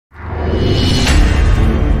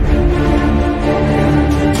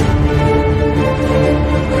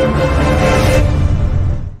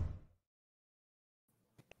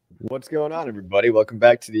What's going on, everybody? Welcome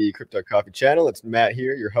back to the Crypto Coffee channel. It's Matt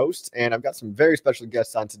here, your host, and I've got some very special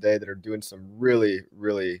guests on today that are doing some really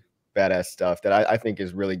badass stuff that I think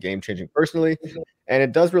is really game-changing personally. And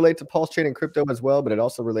it does relate to PulseChain and crypto as well, but it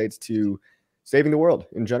also relates to saving the world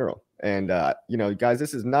in general. And, you know, guys,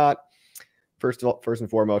 this is not, first and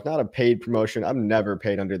foremost, not a paid promotion. I'm never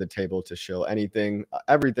paid under the table to shill anything.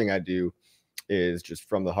 Everything I do is just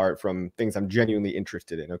from the heart, from things I'm genuinely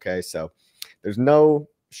interested in, okay? So there's no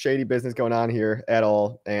shady business going on here at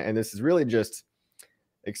all. And this is really just,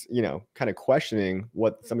 you know, kind of questioning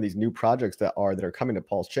what some of these new projects that are coming to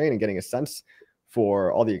PulseChain and getting a sense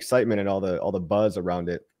for all the excitement and all the buzz around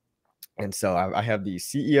it. And so I have the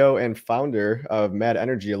CEO and founder of Mad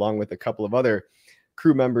Energy along with a couple of other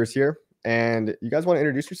crew members here. And you guys want to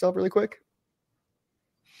introduce yourself really quick?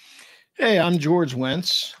 Hey, I'm George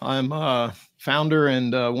Wentz. I'm founder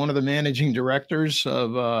and one of the managing directors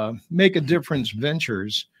of Make a Difference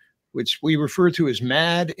Ventures, which we refer to as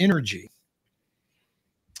Mad Energy.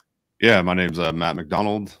 Yeah, my name's Matt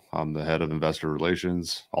McDonald. I'm the head of investor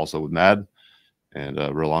relations, also with Mad, and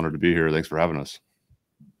real honored to be here. Thanks for having us.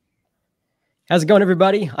 How's it going,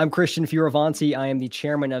 everybody? I'm Christian Fioravanti. I am the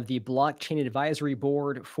chairman of the Blockchain Advisory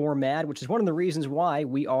Board for Mad, which is one of the reasons why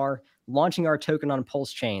we are launching our token on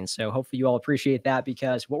PulseChain. So hopefully you all appreciate that,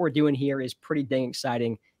 because what we're doing here is pretty dang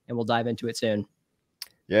exciting, and we'll dive into it soon.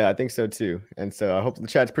 Yeah, I think so too. And so I hope the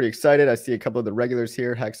chat's pretty excited. I see a couple of the regulars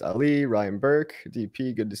here. Hex Ali, Ryan Burke,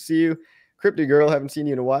 DP, good to see you. Crypto Girl, haven't seen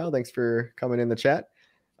you in a while. Thanks for coming in the chat.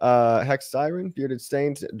 Hex Siren, Bearded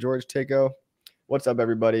Stains, George Takeo. What's up,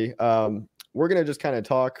 everybody? We're going to just kind of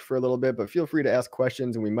talk for a little bit, but feel free to ask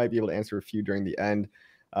questions and we might be able to answer a few during the end.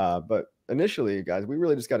 But initially, guys, we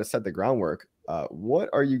really just got to set the groundwork. What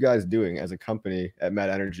are you guys doing as a company at Mad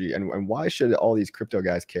Energy, and why should all these crypto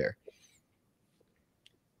guys care?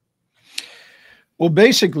 Well,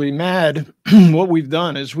 basically, Mad, what we've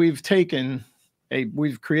done is we've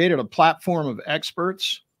created a platform of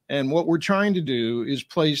experts, and what we're trying to do is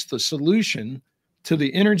place the solution to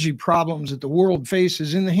the energy problems that the world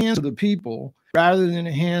faces in the hands of the people rather than in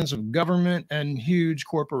the hands of government and huge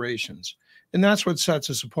corporations. And that's what sets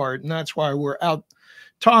us apart. And that's why we're out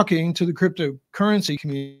talking to the cryptocurrency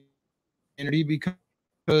community,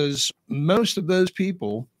 because most of those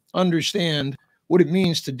people understand what it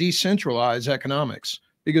means to decentralize economics,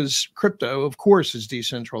 because crypto, of course, is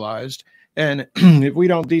decentralized. And if we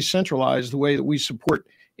don't decentralize the way that we support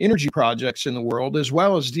energy projects in the world, as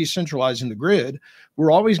well as decentralizing the grid,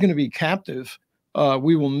 we're always going to be captive.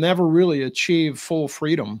 We will never really achieve full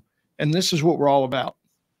freedom. And this is what we're all about.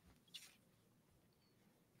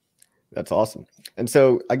 That's awesome. And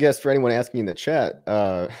so I guess for anyone asking in the chat,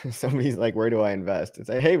 somebody's like, where do I invest? And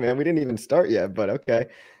say, hey, man, we didn't even start yet, but okay.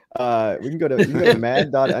 We can go to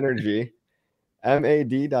mad.energy,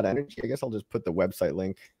 mad.energy. I guess I'll just put the website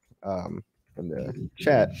link in the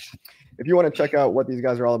chat. If you want to check out what these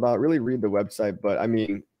guys are all about, really read the website. But I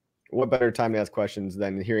mean, what better time to ask questions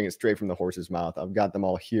than hearing it straight from the horse's mouth? I've got them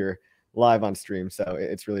all here live on stream. So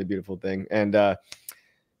it's really a beautiful thing. And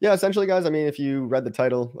yeah, essentially, guys, I mean, if you read the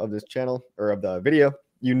title of this channel or of the video,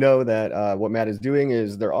 you know that what Matt is doing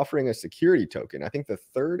is they're offering a security token. I think the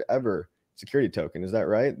third ever security token. Is that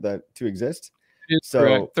right? That to exist? It's so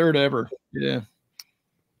correct. Third ever. Yeah.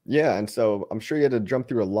 Yeah. And so I'm sure you had to jump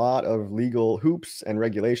through a lot of legal hoops and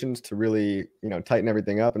regulations to really, you know, tighten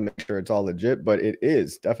everything up and make sure it's all legit, but it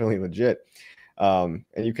is definitely legit. And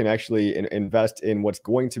you can actually invest in what's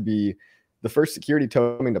going to be the first security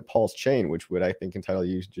token to PulseChain, which would, I think, entitle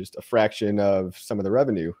you just a fraction of some of the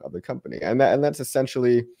revenue of the company. And that's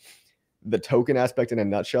essentially the token aspect in a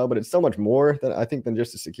nutshell, but it's so much more than I think than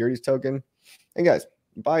just a securities token. And guys,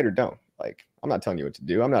 buy it or don't. Like, I'm not telling you what to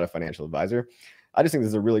do. I'm not a financial advisor. I just think this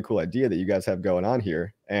is a really cool idea that you guys have going on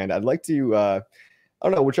here. And I'd like to, I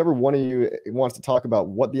don't know, whichever one of you wants to talk about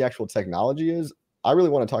what the actual technology is. I really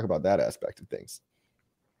want to talk about that aspect of things.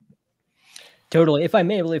 Totally. If I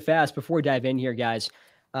may, really fast before we dive in here, guys,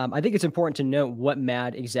 I think it's important to note what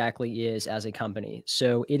Mad exactly is as a company.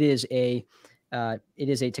 So it is a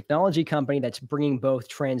technology company that's bringing both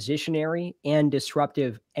transitionary and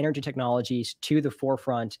disruptive energy technologies to the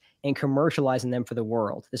forefront and commercializing them for the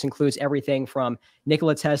world. This includes everything from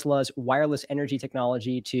Nikola Tesla's wireless energy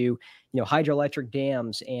technology to, you know, hydroelectric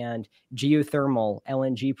dams and geothermal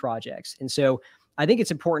LNG projects. And so I think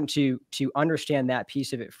it's important to understand that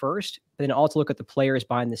piece of it first, but then also look at the players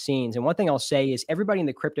behind the scenes. And one thing I'll say is everybody in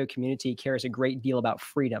the crypto community cares a great deal about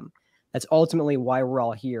freedom. That's ultimately why we're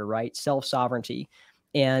all here, right? Self-sovereignty.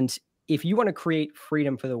 And if you want to create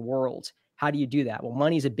freedom for the world, How do you do that? Well,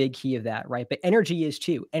 money is a big key of that, right? But energy is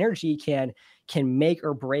too. Energy can make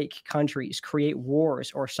or break countries, create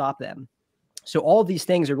wars, or stop them. So all of these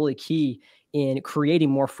things are really key in creating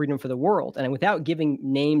more freedom for the world. And without giving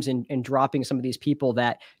names and dropping some of these people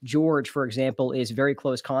that George, for example, is very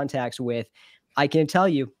close contacts with, I can tell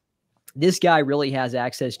you, this guy really has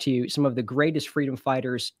access to some of the greatest freedom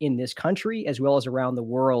fighters in this country, as well as around the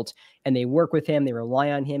world. And they work with him. They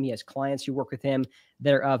rely on him. He has clients who work with him.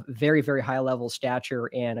 They're of very, very high level stature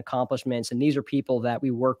and accomplishments. And these are people that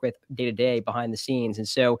we work with day to day behind the scenes. And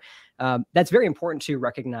so that's very important to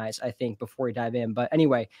recognize, I think, before we dive in. But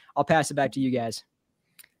anyway, I'll pass it back to you guys.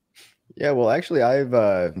 Yeah, well, actually,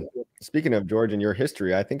 speaking of George and your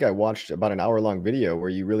history, I think I watched about an hour-long video where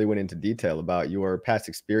you really went into detail about your past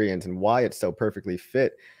experience and why it's so perfectly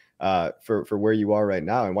fit for where you are right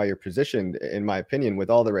now, and why you're positioned, in my opinion, with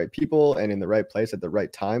all the right people and in the right place at the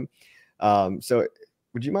right time. So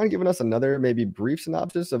would you mind giving us another maybe brief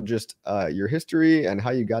synopsis of just your history and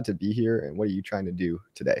how you got to be here, and what are you trying to do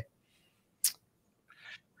today?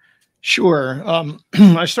 Sure.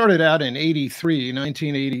 I started out in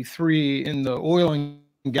 1983, in the oil and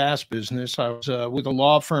gas business. I was with a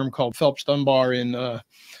law firm called Phelps Dunbar in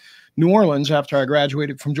New Orleans after I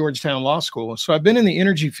graduated from Georgetown Law School. So I've been in the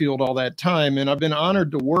energy field all that time, and I've been honored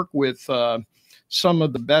to work with some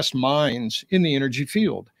of the best minds in the energy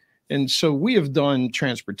field. And so we have done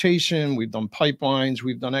transportation, we've done pipelines,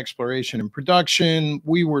 we've done exploration and production.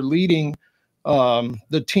 We were leading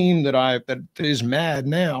the team that is MAD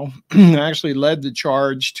now actually led the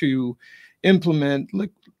charge to implement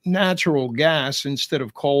natural gas instead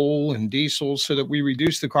of coal and diesel, so that we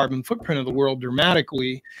reduce the carbon footprint of the world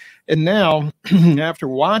dramatically. And now, after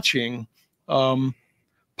watching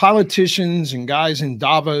politicians and guys in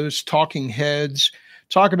Davos, talking heads,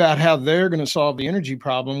 talk about how they're going to solve the energy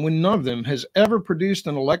problem when none of them has ever produced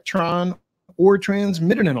an electron or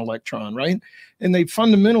transmitted an electron, right? And they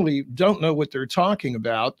fundamentally don't know what they're talking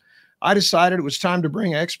about. I decided it was time to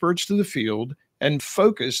bring experts to the field and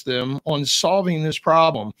focus them on solving this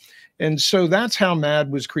problem. And so that's how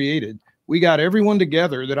MAD was created. We got everyone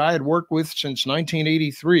together that I had worked with since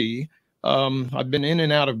 1983. I've been in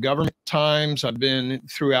and out of government times. I've been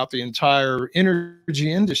throughout the entire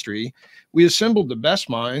energy industry. We assembled the best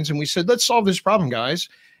minds and we said, let's solve this problem, guys.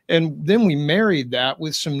 And then we married that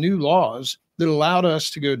with some new laws that allowed us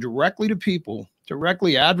to go directly to people,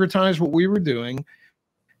 directly advertise what we were doing.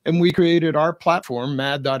 And we created our platform,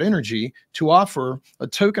 mad.energy, to offer a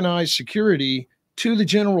tokenized security to the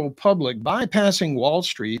general public, bypassing Wall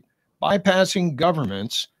Street, bypassing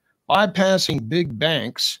governments, bypassing big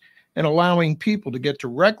banks, and allowing people to get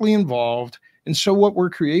directly involved. And so what we're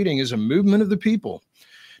creating is a movement of the people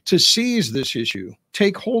to seize this issue,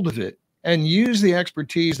 take hold of it, and use the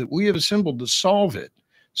expertise that we have assembled to solve it.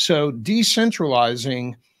 So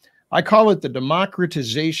decentralizing, I call it the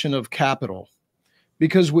democratization of capital,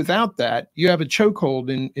 because without that, you have a chokehold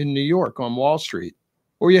in New York on Wall Street,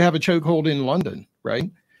 or you have a chokehold in London, right?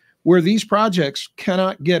 Where these projects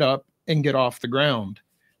cannot get up and get off the ground.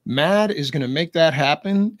 MAD is going to make that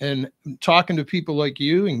happen, and talking to people like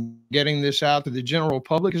you and getting this out to the general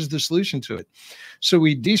public is the solution to it. So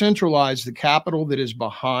we decentralize the capital that is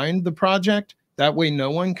behind the project. That way no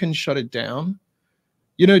one can shut it down.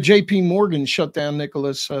 You know, JP Morgan shut down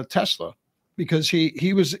Nikola Tesla because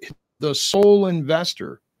he was the sole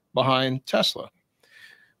investor behind Tesla.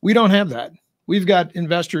 We don't have that. We've got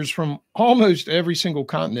investors from almost every single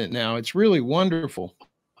continent now. It's really wonderful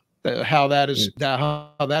how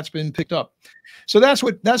that's been picked up. So that's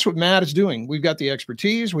what MAD is doing. We've got the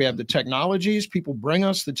expertise, we have the technologies. People bring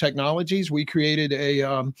us the technologies. We created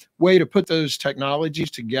a way to put those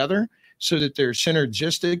technologies together so that they're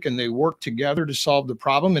synergistic and they work together to solve the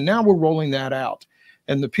problem. And now we're rolling that out,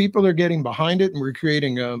 and the people are getting behind it, and we're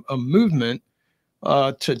creating a movement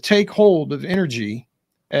to take hold of energy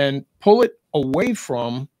and pull it away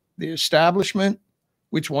from the establishment,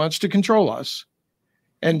 which wants to control us,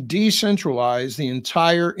 and decentralize the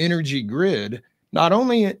entire energy grid, not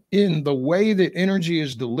only in the way that energy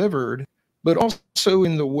is delivered, but also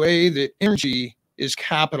in the way that energy is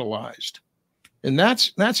capitalized. And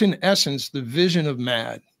that's in essence the vision of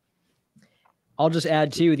MAD. I'll just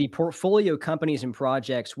add to the portfolio companies and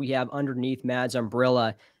projects we have underneath MAD's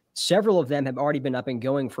umbrella. Several of them have already been up and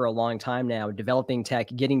going for a long time now, developing tech,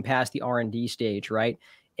 getting past the R&D stage, right?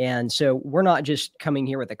 And so we're not just coming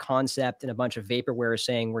here with a concept and a bunch of vaporware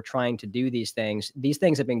saying we're trying to do these things. These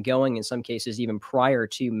things have been going in some cases even prior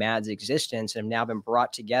to MAD's existence and have now been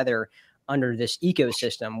brought together under this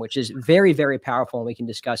ecosystem, which is very, very powerful. And we can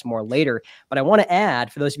discuss more later. But I want to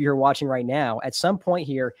add, for those of you who are watching right now, at some point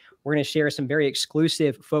here, we're going to share some very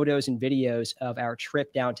exclusive photos and videos of our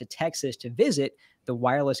trip down to Texas to visit the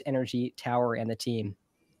Wireless Energy Tower and the team.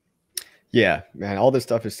 Yeah, man, all this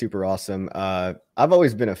stuff is super awesome. I've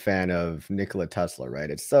always been a fan of Nikola Tesla, right?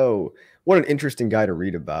 What an interesting guy to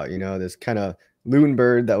read about, this kind of loon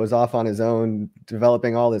bird that was off on his own,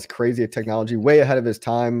 developing all this crazy technology way ahead of his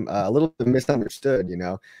time, a little bit misunderstood,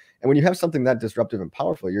 And when you have something that disruptive and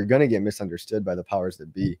powerful, you're going to get misunderstood by the powers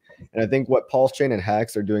that be. And I think what PulseChain and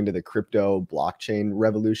Hex are doing to the crypto blockchain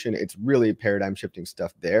revolution, it's really paradigm shifting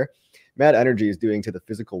stuff there. Mad Energy is doing to the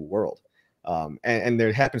physical world. And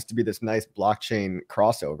there happens to be this nice blockchain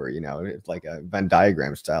crossover, it's like a Venn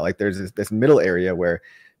diagram style. Like there's this middle area where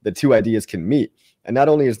the two ideas can meet. And not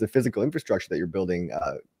only is the physical infrastructure that you're building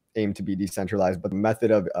aimed to be decentralized, but the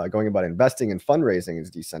method of going about investing and fundraising is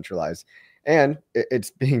decentralized. And it's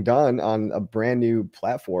being done on a brand new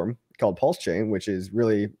platform called PulseChain, which is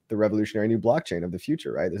really the revolutionary new blockchain of the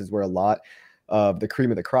future, right? This is where a lot of the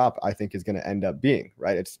cream of the crop, I think, is going to end up being,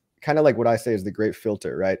 right? It's kind of like what I say is the great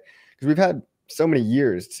filter, right? Because we've had so many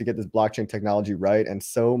years to get this blockchain technology right, and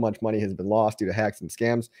so much money has been lost due to hacks and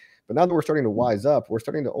scams. But now that we're starting to wise up, we're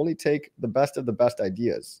starting to only take the best of the best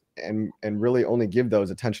ideas and really only give those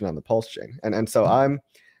attention on the PulseChain. And so I'm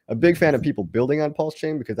a big fan of people building on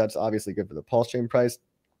PulseChain because that's obviously good for the PulseChain price.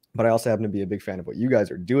 But I also happen to be a big fan of what you guys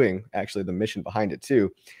are doing, actually the mission behind it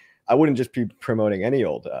too. I wouldn't just be promoting any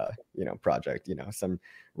old, project, some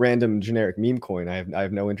random generic meme coin. I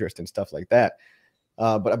have no interest in stuff like that.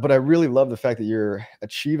 But I really love the fact that you're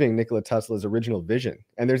achieving Nikola Tesla's original vision.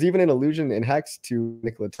 And there's even an allusion in Hex to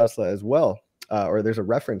Nikola Tesla as well, or there's a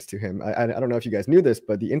reference to him. I don't know if you guys knew this,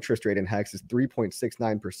 but the interest rate in Hex is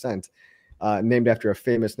 3.69%, named after a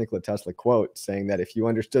famous Nikola Tesla quote saying that if you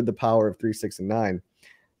understood the power of 3, 6, and 9,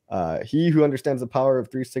 he who understands the power of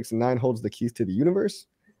 3, 6, and 9 holds the keys to the universe.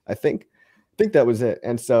 I think that was it.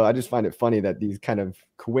 And so I just find it funny that these kind of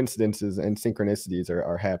coincidences and synchronicities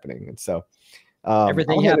are happening. And so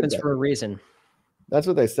everything happens for a reason. That's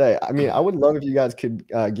what they say. I mean, I would love if you guys could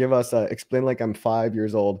give us a explain like I'm 5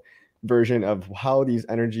 years old version of how these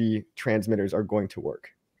energy transmitters are going to work.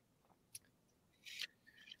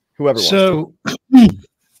 Whoever wants to.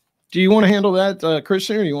 Do you want to handle that,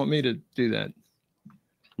 Christian, or do you want me to do that?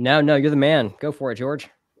 No, you're the man. Go for it, George.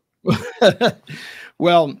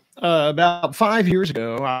 Well, about 5 years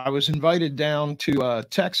ago, I was invited down to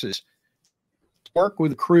Texas to work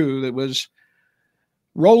with a crew that was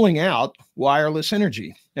rolling out wireless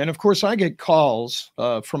energy. And of course, I get calls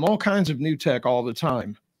from all kinds of new tech all the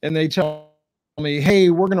time. And they tell me, hey,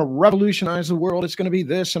 we're going to revolutionize the world. It's going to be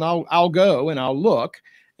this. And I'll go and I'll look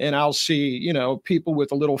and I'll see, people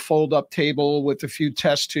with a little fold up table with a few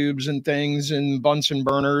test tubes and things and Bunsen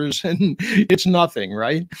burners. And it's nothing,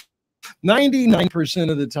 right? 99%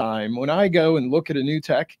 of the time when I go and look at a new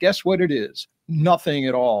tech, guess what it is? Nothing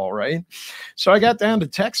at all, right? So I got down to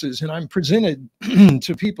Texas and I'm presented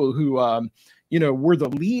to people who, were the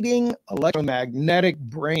leading electromagnetic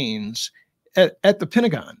brains at the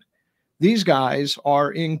Pentagon. These guys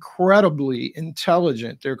are incredibly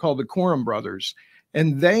intelligent. They're called the Quorum brothers.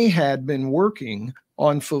 And they had been working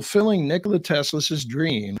on fulfilling Nikola Tesla's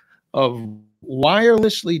dream of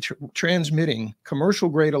wirelessly transmitting commercial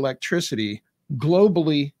grade electricity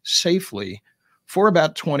globally safely for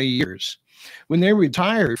about 20 years. When they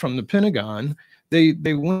retired from the Pentagon,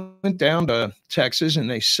 they went down to Texas and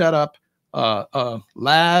they set up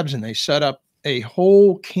labs and they set up a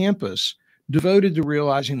whole campus devoted to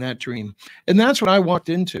realizing that dream. And that's what I walked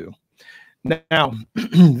into. Now,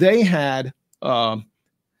 they had, at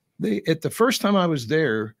the first time I was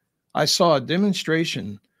there, I saw a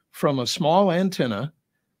demonstration from a small antenna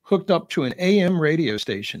hooked up to an AM radio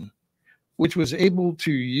station, which was able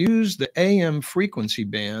to use the AM frequency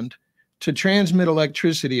band to transmit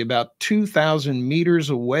electricity about 2,000 meters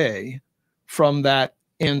away from that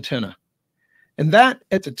antenna. And that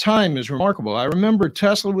at the time is remarkable. I remember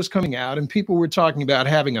Tesla was coming out and people were talking about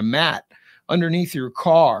having a mat underneath your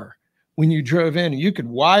car when you drove in, and you could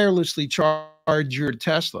wirelessly charge your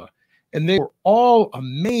Tesla. And they were all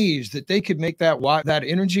amazed that they could make that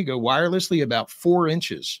energy go wirelessly about 4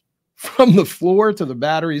 inches from the floor to the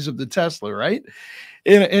batteries of the Tesla, right?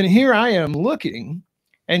 And here I am looking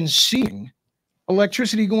and seeing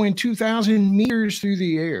electricity going 2,000 meters through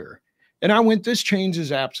the air. And I went, this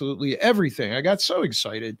changes absolutely everything. I got so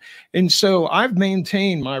excited. And so I've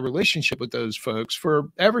maintained my relationship with those folks for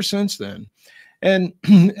ever since then. And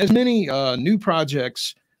as many new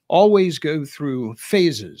projects always go through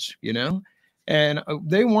phases, and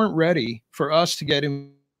they weren't ready for us to get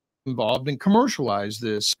involved and commercialize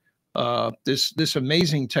this this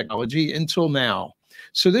amazing technology until now.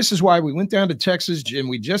 So this is why we went down to Texas, Jim.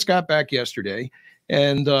 We just got back yesterday,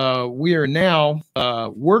 and we are now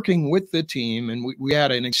working with the team. And we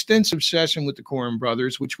had an extensive session with the Coram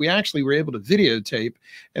brothers, which we actually were able to videotape,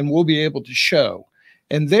 and we'll be able to show.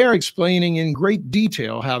 And they're explaining in great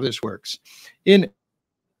detail how this works. In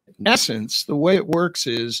essence, the way it works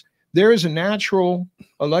is there is a natural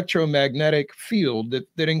electromagnetic field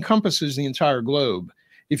that encompasses the entire globe.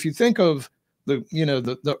 If you think of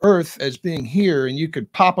the Earth as being here, and you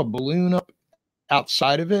could pop a balloon up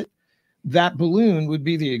outside of it, that balloon would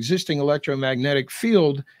be the existing electromagnetic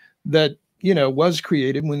field that was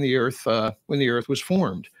created when the Earth was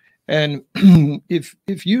formed. And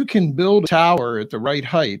if you can build a tower at the right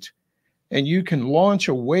height, and you can launch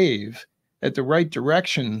a wave at the right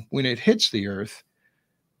direction when it hits the Earth,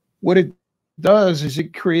 what it does is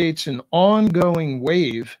it creates an ongoing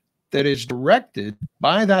wave that is directed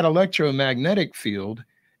by that electromagnetic field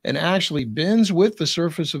and actually bends with the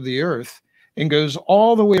surface of the Earth and goes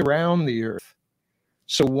all the way around the Earth.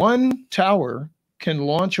 So one tower can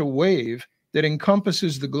launch a wave that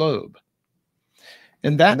encompasses the globe.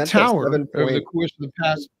 And that tower, over the course of the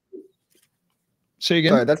past... Say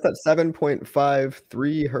again? Sorry, that's that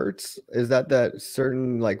 7.53 hertz. Is that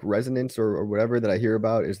certain like resonance or whatever that I hear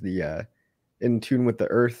about is the in tune with the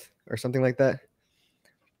Earth or something like that?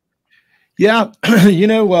 Yeah,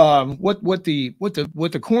 what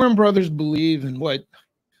the Coram brothers believe, and what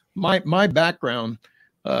my background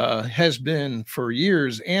has been for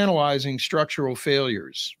years, analyzing structural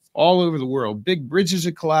failures all over the world. Big bridges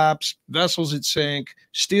that collapse, vessels that sink,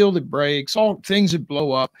 steel that breaks, all things that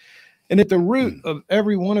blow up. And at the root of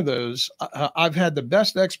every one of those, I've had the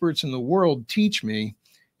best experts in the world teach me,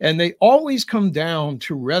 and they always come down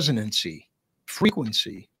to resonancy,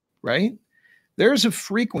 frequency, right? There's a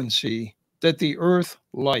frequency that the Earth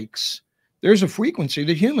likes. There's a frequency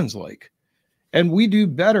that humans like, and we do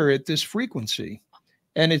better at this frequency.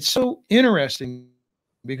 And it's so interesting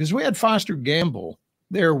because we had Foster Gamble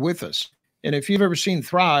there with us. And if you've ever seen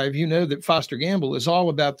Thrive, you know that Foster Gamble is all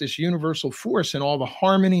about this universal force and all the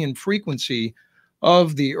harmony and frequency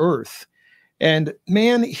of the Earth. And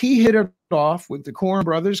man, he hit it off with the Coram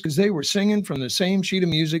brothers because they were singing from the same sheet of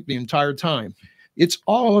music the entire time. It's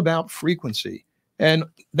all about frequency. And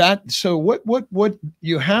so what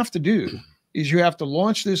you have to do is you have to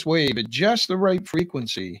launch this wave at just the right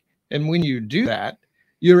frequency. And when you do that,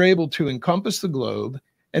 you're able to encompass the globe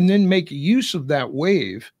and then make use of that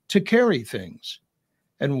wave to carry things.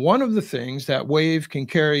 And one of the things that wave can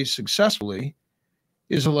carry successfully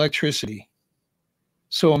is electricity.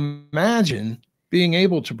 So imagine being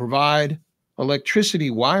able to provide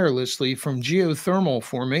electricity wirelessly from geothermal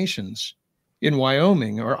formations in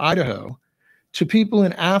Wyoming or Idaho to people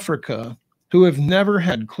in Africa who have never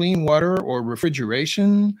had clean water or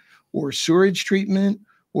refrigeration or sewage treatment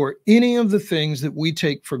or any of the things that we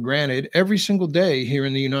take for granted every single day here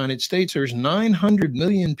in the United States. There's 900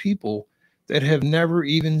 million people that have never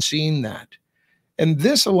even seen that. And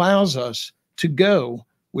this allows us to go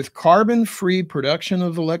with carbon-free production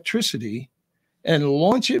of electricity and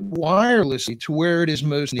launch it wirelessly to where it is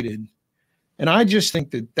most needed. And I just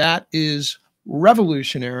think that that is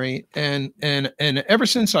revolutionary. And ever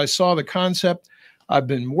since I saw the concept, I've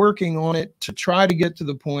been working on it to try to get to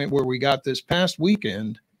the point where we got this past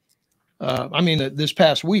weekend. This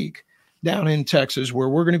past week down in Texas, where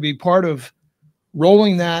we're going to be part of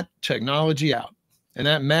rolling that technology out. And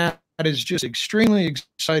that Matt is just extremely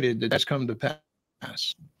excited that that's come to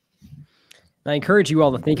pass. I encourage you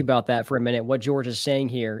all to think about that for a minute. What George is saying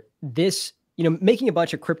here, this, making a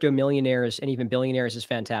bunch of crypto millionaires and even billionaires is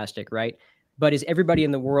fantastic, right? But is everybody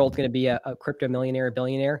in the world going to be a crypto millionaire, a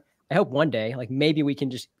billionaire? I hope one day, like maybe we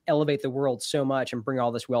can just elevate the world so much and bring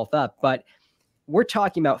all this wealth up. But we're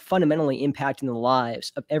talking about fundamentally impacting the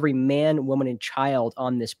lives of every man, woman, and child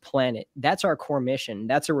on this planet. That's our core mission.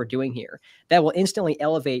 That's what we're doing here. That will instantly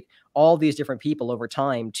elevate all these different people over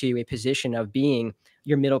time to a position of being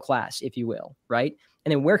your middle class, if you will, right?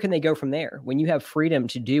 And then where can they go from there? When you have freedom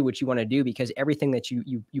to do what you want to do, because everything that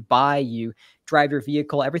you buy, you drive your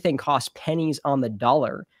vehicle, everything costs pennies on the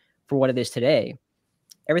dollar for what it is today.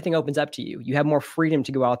 Everything opens up to you. You have more freedom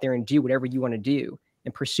to go out there and do whatever you want to do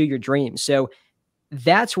and pursue your dreams. So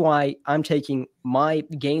that's why I'm taking my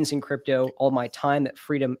gains in crypto, all my time, that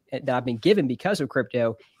freedom that I've been given because of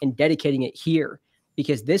crypto, and dedicating it here,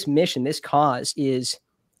 because this mission, this cause is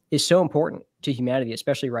so important to humanity,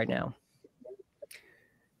 especially right now.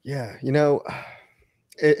 Yeah,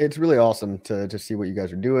 it's really awesome to see what you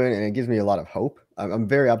guys are doing, and it gives me a lot of hope. I'm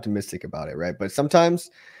very optimistic about it, right? But sometimes,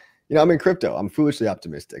 you know, I'm in crypto. I'm foolishly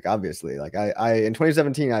optimistic, obviously. Like I in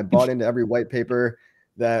 2017, I bought into every white paper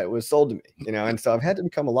that was sold to me, you know, and so I've had to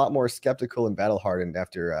become a lot more skeptical and battle hardened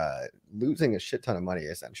after losing a shit ton of money,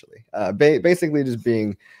 essentially. Basically just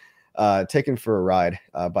being taken for a ride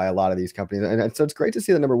by a lot of these companies. And so it's great to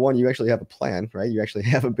see that, number one, you actually have a plan, right? You actually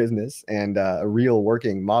have a business and a real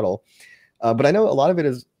working model. But I know a lot of it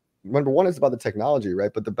is, number one, it's about the technology,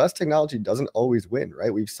 right? But the best technology doesn't always win,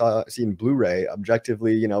 right? We've seen Blu-ray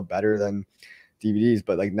objectively, you know, better than DVDs,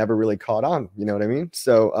 but like never really caught on, you know what I mean?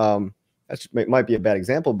 So that might be a bad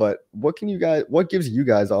example, but what gives you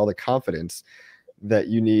guys all the confidence that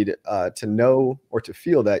you need to know or to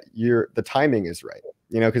feel that the timing is right?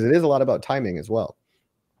 You know, because it is a lot about timing as well.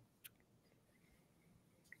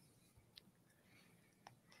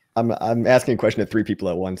 I'm asking a question to three people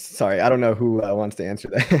at once. Sorry, I don't know who wants to answer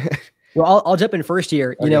that. Well, I'll jump in first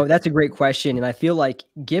here. Okay. You know, that's a great question. And I feel like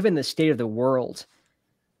given the state of the world,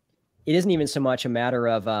 it isn't even so much a matter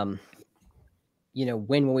of, you know,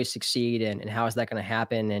 when will we succeed and how is that going to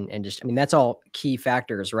happen? And just, I mean, that's all key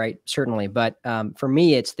factors, right? Certainly. But for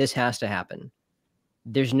me, this has to happen.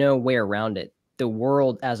 There's no way around it. The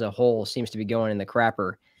world as a whole seems to be going in the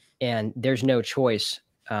crapper, and there's no choice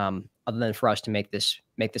other than for us to make this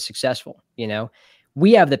successful. You know,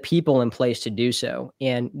 we have the people in place to do so.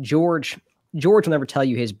 And George will never tell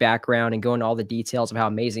you his background and go into all the details of how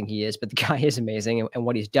amazing he is, but the guy is amazing, and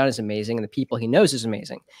what he's done is amazing, and the people he knows is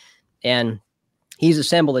amazing. And he's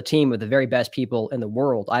assembled a team of the very best people in the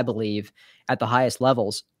world, I believe, at the highest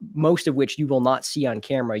levels, most of which you will not see on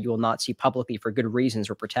camera. You will not see publicly for good reasons.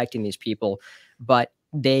 We're protecting these people, but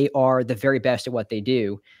they are the very best at what they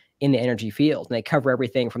do in the energy field. And they cover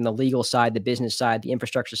everything from the legal side, the business side, the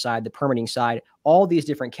infrastructure side, the permitting side, all these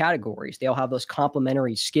different categories. They all have those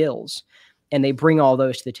complementary skills, and they bring all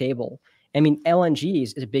those to the table. I mean, LNG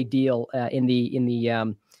is a big deal in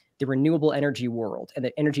the renewable energy world and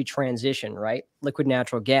the energy transition, right? Liquid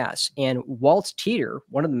natural gas. And Walt Teeter,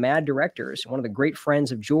 one of the mad directors, one of the great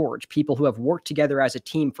friends of George, people who have worked together as a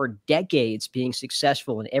team for decades, being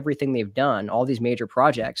successful in everything they've done, all these major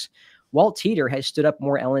projects. Walt Teeter has stood up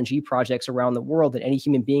more LNG projects around the world than any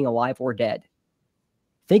human being alive or dead.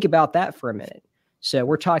 Think about that for a minute. So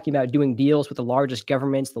we're talking about doing deals with the largest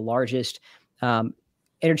governments, the largest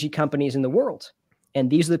energy companies in the world.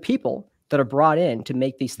 And these are the people that are brought in to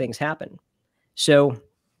make these things happen. So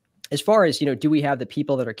as far as, you know, do we have the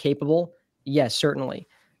people that are capable? Yes, certainly.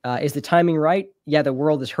 Is the timing right? Yeah, the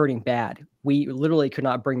world is hurting bad. We literally could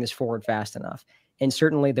not bring this forward fast enough. And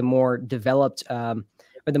certainly the more developed, or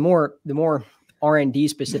the more R&D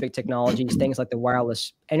specific technologies, things like the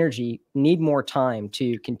wireless energy, need more time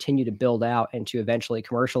to continue to build out and to eventually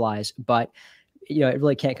commercialize. But, you know, it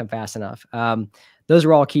really can't come fast enough. Those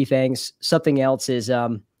are all key things. Something else is,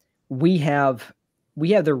 we have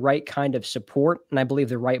the right kind of support, and I believe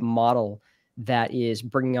the right model that is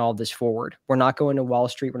bringing all this forward. We're not going to Wall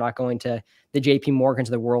Street. We're not going to the JP Morgans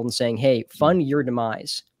of the world and saying, hey, fund your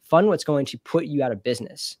demise, fund what's going to put you out of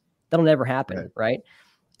business. That'll never happen, right?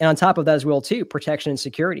 And on top of that as well, too, protection and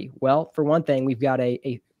security. Well, for one thing, we've got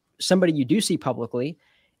somebody you do see publicly,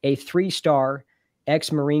 a 3-star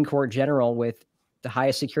ex-Marine Corps general with the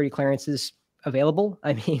highest security clearances available.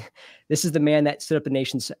 I mean, this is the man that stood up the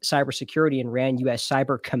nation's cybersecurity and ran U.S.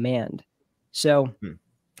 Cyber Command. So,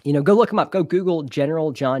 you know, go look him up. Go Google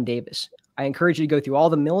General John Davis. I encourage you to go through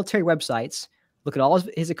all the military websites, look at all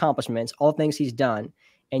his accomplishments, all the things he's done,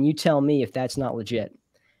 and you tell me if that's not legit.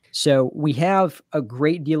 So we have a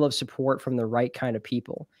great deal of support from the right kind of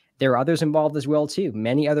people. There are others involved as well, too.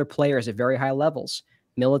 Many other players at very high levels,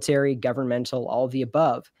 military, governmental, all of the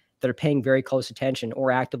above, that are paying very close attention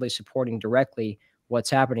or actively supporting directly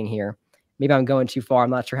what's happening here. Maybe I'm going too far.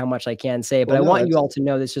 I'm not sure how much I can say, but I want you all to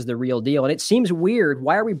know this is the real deal. And it seems weird.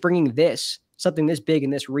 Why are we bringing something this big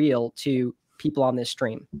and this real, to people on this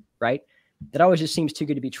stream, right? That always just seems too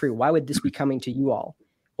good to be true. Why would this be coming to you all?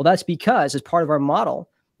 Well, that's because as part of our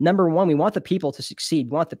model, number one, we want the people to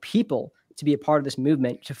succeed. We want the people to be a part of this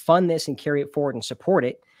movement, to fund this and carry it forward and support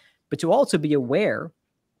it, but to also be aware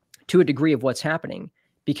to a degree of what's happening,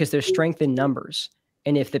 because there's strength in numbers.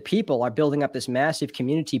 And if the people are building up this massive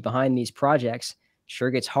community behind these projects,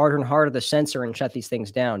 sure gets harder and harder to censor and shut these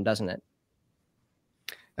things down, doesn't it?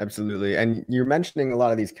 Absolutely. And you're mentioning a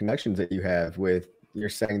lot of these connections that you have with, you're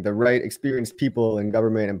saying, the right experienced people in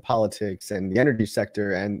government and politics and the energy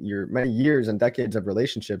sector, and your many years and decades of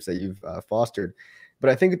relationships that you've fostered.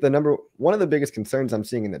 But I think one of the biggest concerns I'm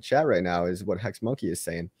seeing in the chat right now is what Hex Monkey is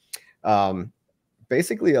saying.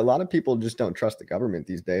 Basically, a lot of people just don't trust the government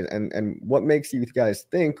these days. And what makes you guys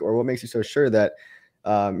think, or what makes you so sure that,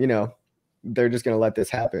 you know, they're just going to let this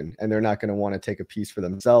happen, and they're not going to want to take a piece for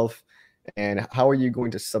themselves. And how are you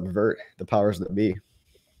going to subvert the powers that be?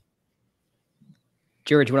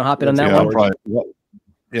 George, you want to hop in on that one?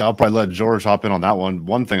 I'll probably let George hop in on that one.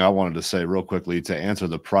 One thing I wanted to say real quickly to answer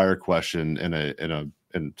the prior question and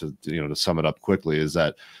to, you know, to sum it up quickly is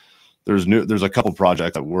that there's a couple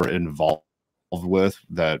projects that we're involved with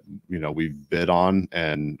that, you know, we've bid on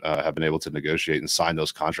and have been able to negotiate and sign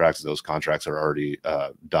those contracts. Those contracts are already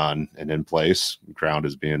done and in place. Ground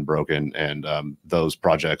is being broken, and those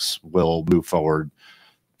projects will move forward,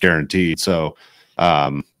 guaranteed. So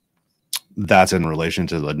that's in relation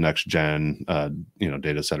to the next gen, you know,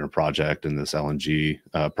 data center project and this LNG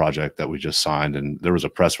project that we just signed. And there was a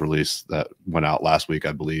press release that went out last week,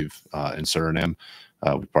 I believe, in Suriname.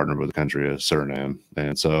 We partnered with the country of Suriname,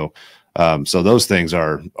 and so those things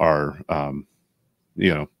are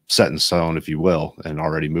you know, set in stone, if you will, and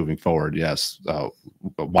already moving forward. Yes,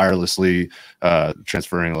 wirelessly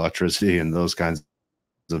transferring electricity and those kinds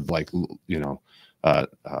of, like, you know,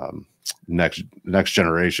 next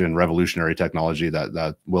generation revolutionary technology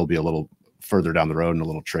that will be a little further down the road and a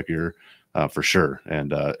little trickier, for sure.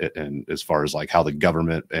 And as far as like how the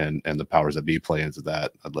government and the powers that be play into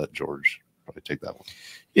that, I'd let George probably take that one.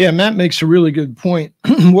 Yeah, Matt makes a really good point.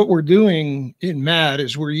 What we're doing in MAD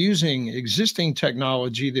is we're using existing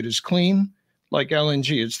technology that is clean, like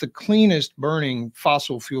LNG. It's the cleanest burning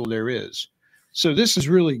fossil fuel there is. So this is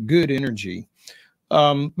really good energy.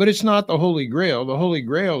 But it's not the Holy Grail. The Holy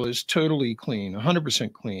Grail is totally clean,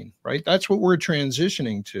 100% clean, right? That's what we're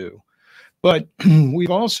transitioning to. But we've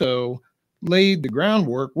also laid the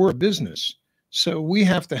groundwork. We're a business. So we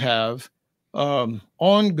have to have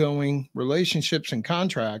ongoing relationships and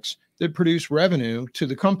contracts that produce revenue to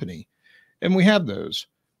the company. And we have those.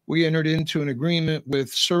 We entered into an agreement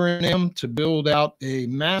with Suriname to build out a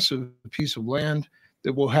massive piece of land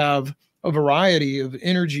that will have a variety of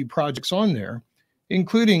energy projects on there,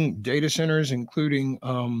 including data centers, including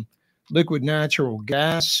liquid natural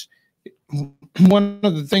gas. One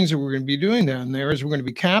of the things that we're going to be doing down there is we're going to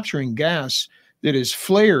be capturing gas that is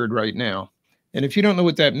flared right now. And if you don't know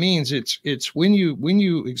what that means, it's when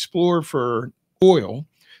you explore for oil,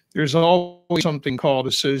 there's always something called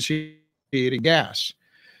associated gas.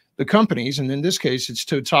 The companies, and in this case, it's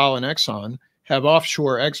Total and Exxon, have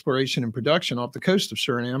offshore exploration and production off the coast of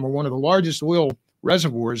Suriname, where one of the largest oil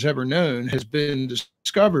reservoirs ever known has been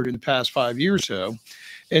discovered in the past 5 years or so.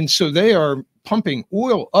 And so they are pumping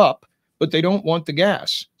oil up, but they don't want the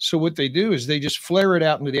gas. So what they do is they just flare it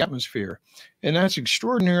out into the atmosphere. And that's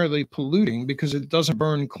extraordinarily polluting because it doesn't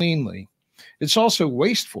burn cleanly. It's also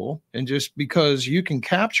wasteful, and just because you can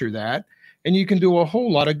capture that and you can do a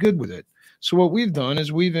whole lot of good with it. So what we've done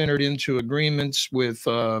is we've entered into agreements with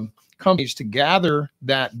companies to gather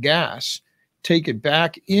that gas, take it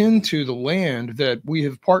back into the land that we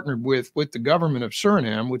have partnered with the government of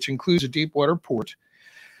Suriname, which includes a deep water port.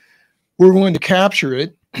 We're going to capture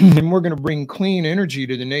it, and we're going to bring clean energy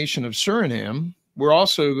to the nation of Suriname. We're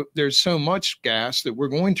also, there's so much gas that we're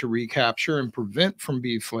going to recapture and prevent from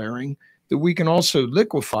being flaring that we can also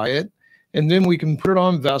liquefy it, and then we can put it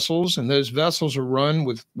on vessels, and those vessels are run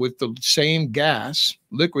with the same gas,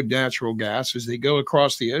 liquid natural gas, as they go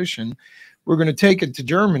across the ocean. We're going to take it to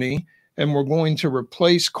Germany, and we're going to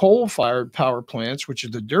replace coal-fired power plants, which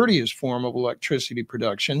is the dirtiest form of electricity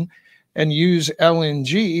production, and use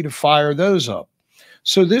LNG to fire those up.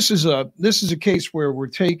 So this is a case where we're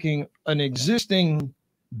taking an existing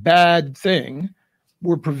bad thing,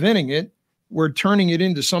 we're preventing it, we're turning it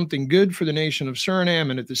into something good for the nation of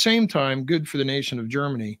Suriname, and at the same time, good for the nation of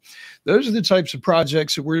Germany. Those are the types of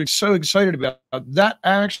projects that we're so excited about. That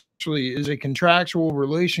actually is a contractual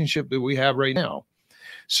relationship that we have right now.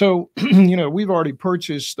 So, you know, we've already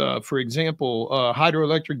purchased, for example,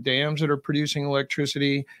 hydroelectric dams that are producing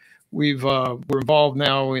electricity. We're involved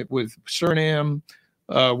now with Suriname.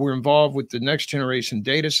 We're involved with the next generation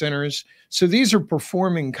data centers. So these are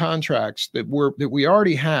performing contracts that we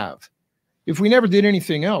already have. If we never did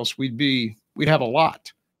anything else, we'd have a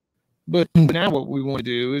lot. But now what we want to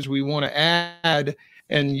do is we want to add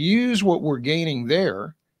and use what we're gaining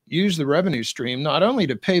there, use the revenue stream, not only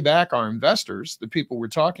to pay back our investors, the people we're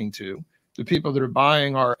talking to, the people that are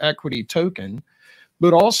buying our equity token,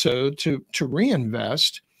 but also to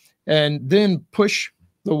reinvest and then push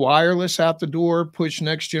the wireless out the door, push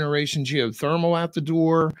next generation geothermal out the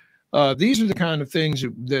door. These are the kind of things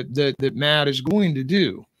that Matt is going to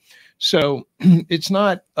do. So it's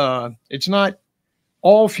not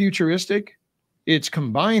all futuristic. It's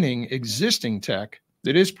combining existing tech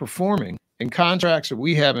that is performing and contracts that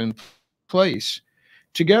we have in place,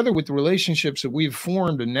 together with the relationships that we've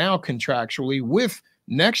formed and now contractually with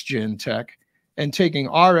next gen tech and taking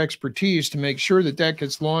our expertise to make sure that that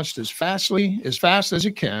gets launched as fast as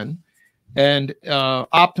it can, and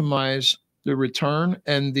optimize the return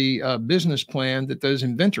and the business plan that those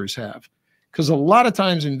inventors have. Because a lot of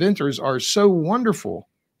times inventors are so wonderful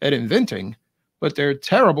at inventing, but they're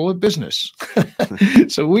terrible at business.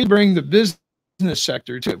 So we bring the business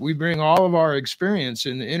sector to it. We bring all of our experience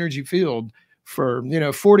in the energy field for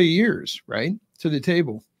 40 years, right, to the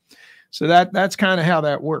table. So that's kind of how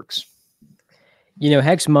that works.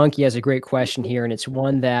 Hex Monkey has a great question here, and it's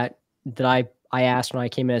one that I asked when I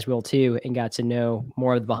came in as well too, and got to know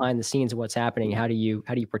more of the behind the scenes of what's happening. How do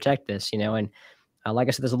you protect this? And like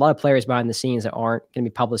I said, there's a lot of players behind the scenes that aren't going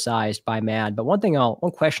to be publicized by MAD. But one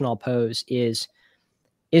question I'll pose is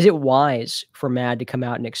it wise for MAD to come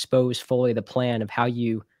out and expose fully the plan of how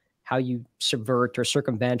you subvert or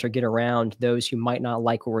circumvent or get around those who might not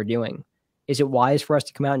like what we're doing? Is it wise for us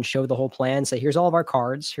to come out and show the whole plan, say, here's all of our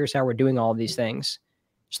cards, here's how we're doing all of these things,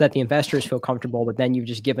 so that the investors feel comfortable, but then you've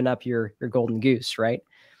just given up your golden goose, right?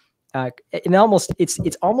 And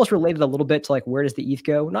it's almost related a little bit to like, where does the ETH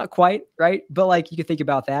go? Not quite, right? But like, you could think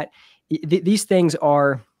about that. These things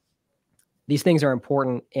are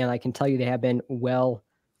important, and I can tell you they have been well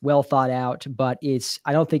thought out. But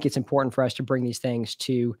I don't think it's important for us to bring these things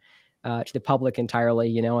to the public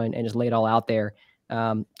entirely, and just lay it all out there.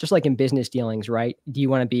 Just like in business dealings, right? Do you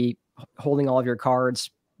want to be holding all of your cards,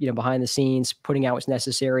 behind the scenes, putting out what's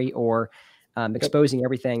necessary, or exposing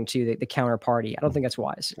everything to the counterparty? I don't think that's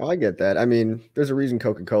wise. Well, I get that. I mean, there's a reason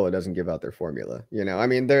Coca-Cola doesn't give out their formula. I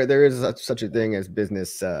mean, there is such a thing as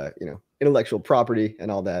business, intellectual property and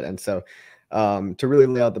all that. And so to really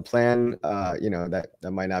lay out the plan, that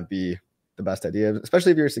might not be the best idea,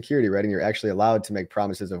 especially if you're security, right? And you're actually allowed to make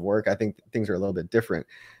promises of work. I think things are a little bit different.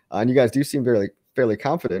 And you guys do seem fairly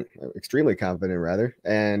confident, extremely confident rather.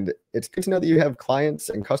 And it's good to know that you have clients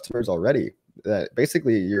and customers already, that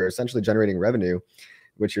basically you're essentially generating revenue,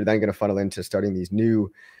 which you're then going to funnel into starting these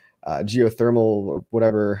new geothermal or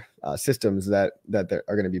whatever systems that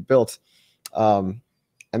are going to be built. And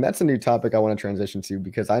that's a new topic I want to transition to,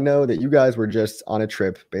 because I know that you guys were just on a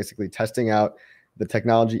trip, basically testing out the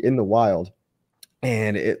technology in the wild.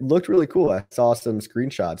 And it looked really cool. I saw some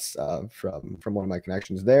screenshots from one of my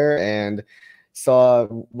connections there, and saw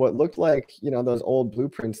what looked like, those old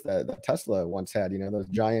blueprints that Tesla once had, those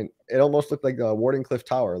giant, it almost looked like the Wardenclyffe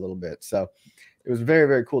Tower a little bit. So it was very,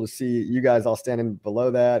 very cool to see you guys all standing below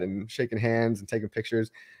that and shaking hands and taking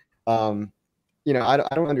pictures. I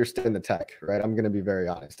don't understand the tech, right? I'm going to be very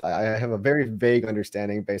honest. I have a very vague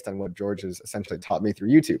understanding based on what George has essentially taught me through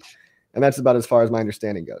YouTube. And that's about as far as my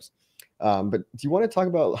understanding goes. But do you want to talk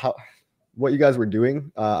about what you guys were doing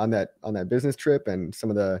on that business trip and some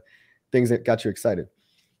of the things that got you excited?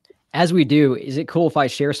 As we do, is it cool if I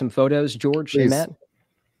share some photos, George and Matt?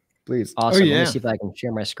 Please. Awesome. Let me see if I can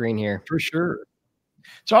share my screen here. For sure.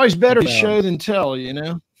 It's always better to show than tell,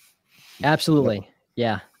 Absolutely. Yep.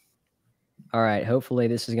 Yeah. All right. Hopefully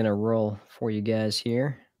this is going to roll for you guys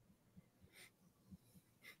here.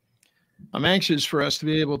 I'm anxious for us to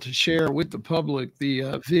be able to share with the public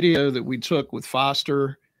the video that we took with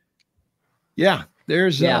Foster. Yeah,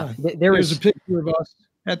 there's a picture of us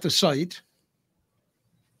at the site.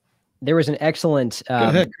 There was an excellent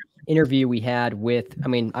interview we had with,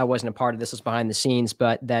 I wasn't a part of this, was behind the scenes,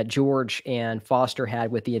 but that George and Foster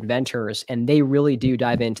had with the inventors, and they really do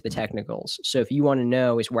dive into the technicals. So if you want to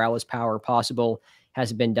know, is wireless power possible?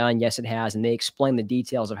 Has it been done? Yes, it has. And they explain the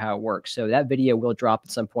details of how it works. So that video will drop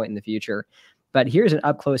at some point in the future. But here's an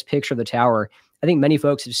up-close picture of the tower. I think many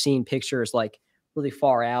folks have seen pictures like really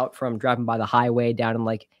far out from driving by the highway down in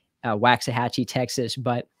like Waxahachie, Texas.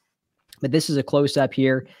 But this is a close-up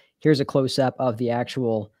here. Here's a close-up of the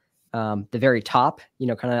actual, the very top,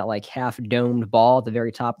 kind of that like half-domed ball at the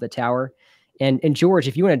very top of the tower. And George,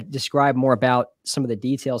 if you want to describe more about some of the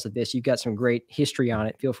details of this, you've got some great history on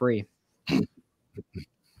it. Feel free.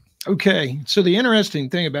 Okay. So the interesting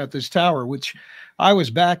thing about this tower, which I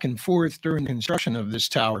was back and forth during the construction of this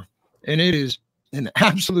tower, and it is an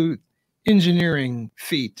absolute engineering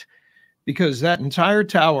feat, because that entire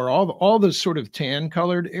tower, all the sort of tan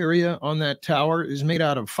colored area on that tower is made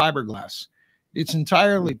out of fiberglass. It's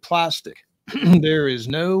entirely plastic. There is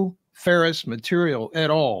no ferrous material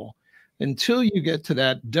at all until you get to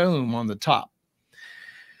that dome on the top.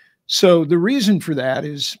 So the reason for that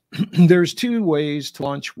is there's two ways to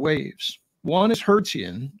launch waves. One is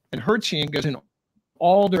Hertzian, and Hertzian goes in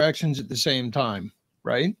all directions at the same time,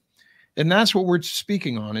 right? And that's what we're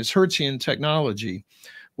speaking on, is Hertzian technology.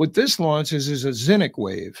 What this launches is a Zinnic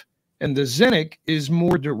wave, and the Zinnic is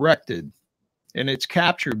more directed. and it's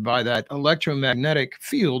captured by that electromagnetic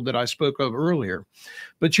field that I spoke of earlier.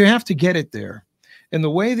 But you have to get it there. And the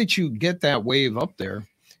way that you get that wave up there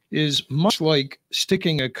is much like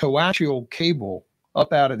sticking a coaxial cable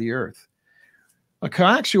up out of the earth. A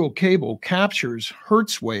coaxial cable captures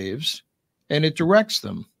Hertz waves and it directs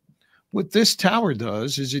them. What this tower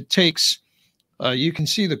does is it takes, you can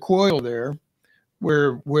see the coil there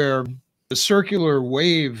where the circular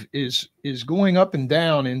wave is going up and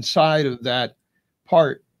down inside of that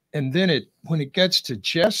part. And then when it gets to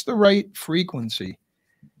just the right frequency,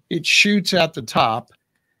 it shoots at the top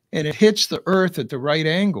and it hits the earth at the right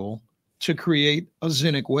angle to create a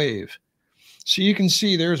Zinc wave. So you can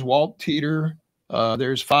see there's Walt Teeter,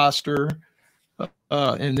 there's Foster,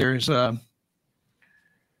 and there's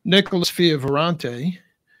Nicholas Fioravanti.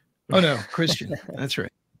 Oh no, Christian. That's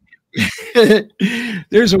right.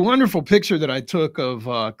 There's a wonderful picture that I took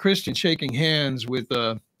of Christian shaking hands with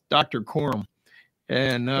Dr. Coram.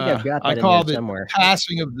 And I called it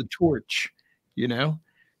passing of the torch, you know,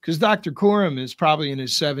 because Dr. Coram is probably in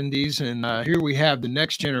his 70s. And here we have the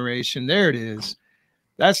next generation. There it is.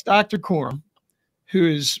 That's Dr. Coram, who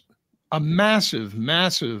is a massive,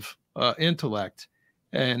 massive intellect.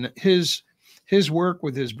 And his work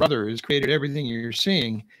with his brother has created everything you're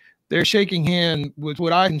seeing. They're shaking hand with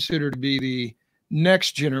what I consider to be the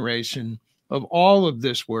next generation of all of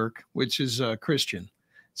this work, which is Christian.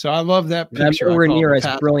 So I love that picture. Nowhere near as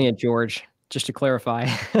brilliant, George. Just to clarify,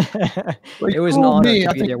 it was an honor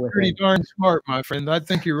to be there with him. Pretty darn smart, my friend. I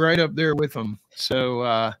think you're right up there with him. So,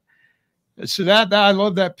 that I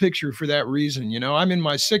love that picture for that reason. You know, I'm in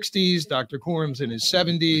my 60s. Dr. Coram's in his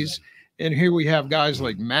 70s, and here we have guys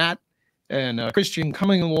like Matt and Christian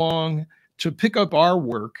coming along to pick up our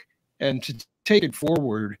work and to take it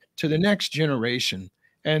forward to the next generation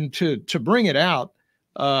and to bring it out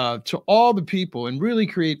to all the people and really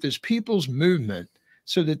create this people's movement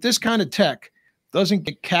so that this kind of tech doesn't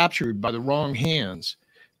get captured by the wrong hands.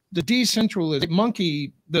 The decentralized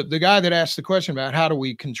monkey, the guy that asked the question about how do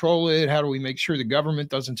we control it, how do we make sure the government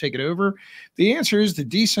doesn't take it over, the answer is the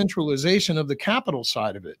decentralization of the capital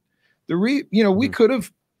side of it. We could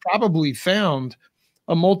have probably found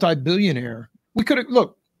a multi-billionaire. We could have,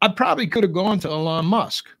 look, I probably could have gone to Elon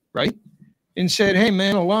Musk, right? And said, hey,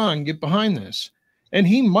 man, Elon, get behind this. And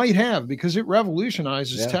he might have, because it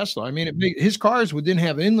revolutionizes Tesla. I mean, his cars would then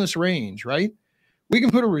have endless range, right? We can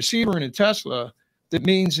put a receiver in a Tesla that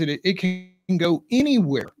means that it can go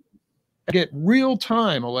anywhere and get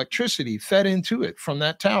real-time electricity fed into it from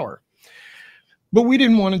that tower. But we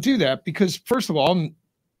didn't want to do that because, first of all,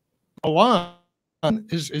 Elon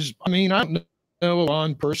is I mean, I don't know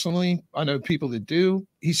Elon personally. I know people that do.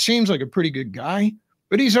 He seems like a pretty good guy,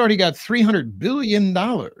 but he's already got $300 billion.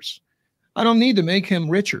 I don't need to make him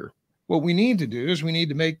richer. What we need to do is we need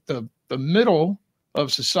to make the middle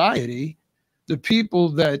of society, the people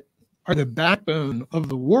that are the backbone of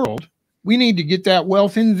the world, we need to get that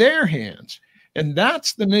wealth in their hands. And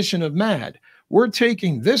that's the mission of MAD. We're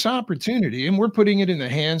taking this opportunity and we're putting it in the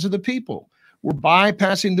hands of the people. We're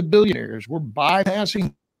bypassing the billionaires. We're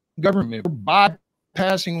bypassing government. We're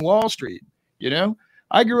bypassing Wall Street. You know,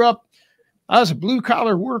 I was a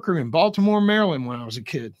blue-collar worker in Baltimore, Maryland when I was a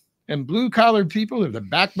kid. And blue-collar people are the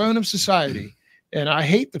backbone of society. And I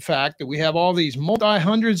hate the fact that we have all these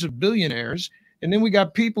multi-hundreds of billionaires, and then we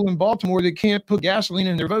got people in Baltimore that can't put gasoline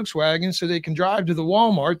in their Volkswagen so they can drive to the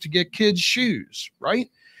Walmart to get kids' shoes, right?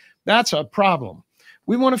 That's a problem.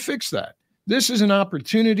 We want to fix that. This is an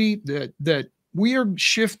opportunity that we are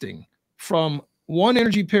shifting from one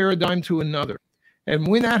energy paradigm to another. And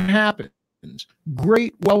when that happens,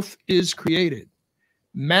 great wealth is created.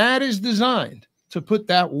 MAD is designed to put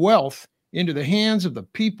that wealth into the hands of the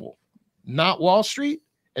people, not Wall Street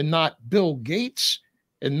and not Bill Gates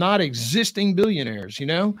and not existing billionaires. You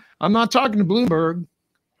know, I'm not talking to Bloomberg.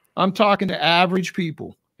 I'm talking to average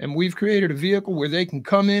people. And we've created a vehicle where they can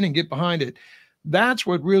come in and get behind it. That's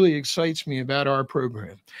what really excites me about our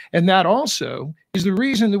program. And that also is the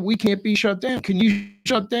reason that we can't be shut down. Can you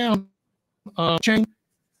shut down chain?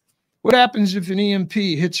 What happens if an EMP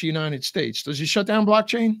hits the United States? Does it shut down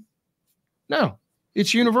blockchain? No,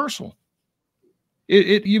 it's universal.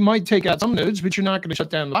 You might take out some nodes, but you're not going to shut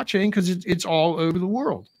down the blockchain because it's all over the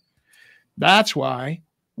world. That's why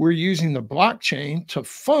we're using the blockchain to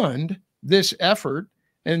fund this effort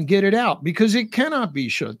and get it out, because it cannot be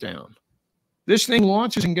shut down. This thing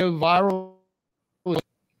launches and goes viral.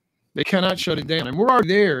 They cannot shut it down. And we're already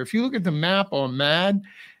there. If you look at the map on MAD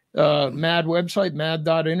website,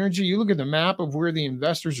 mad.energy, you look at the map of where the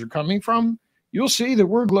investors are coming from, you'll see that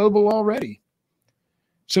we're global already.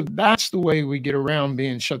 So that's the way we get around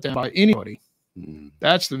being shut down by anybody.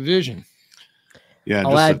 That's the vision. Yeah,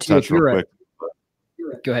 I'll just add to to if touch real you're quick.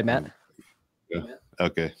 go ahead, Matt. Yeah.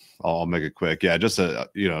 Okay, I'll make it quick. Yeah, just to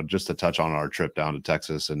just to touch on our trip down to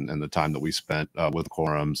Texas and the time that we spent with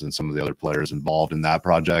Quorums and some of the other players involved in that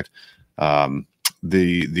project.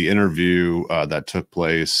 The interview that took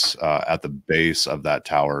place at the base of that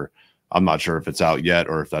tower, I'm not sure if it's out yet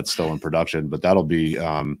or if that's still in production, but that'll be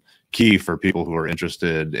key for people who are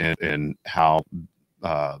interested in how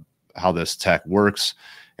this tech works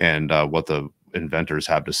and what the inventors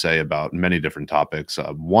have to say about many different topics.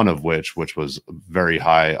 One of which was very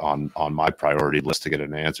high on my priority list to get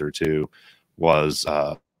an answer to, was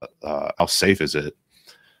how safe is it?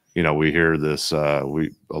 We hear this a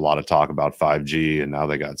lot of talk about 5G, and now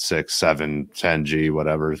they got 6, 7, 10G,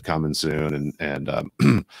 whatever is coming soon, and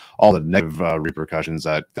all the negative repercussions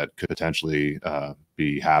that could potentially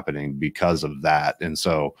be happening because of that. And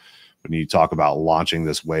so when you talk about launching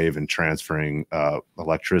this wave and transferring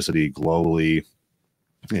electricity globally,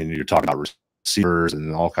 and you're talking about receivers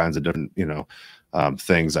and all kinds of different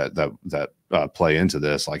things that play into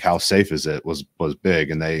this, like how safe is it, was big,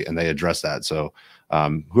 and they address that. So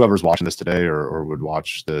whoever's watching this today or would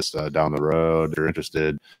watch this down the road, or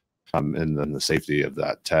interested in the safety of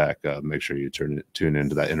that tech, make sure you tune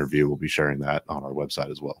into that interview. We'll be sharing that on our website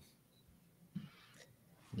as well.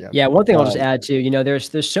 Yeah. One thing I'll just add to,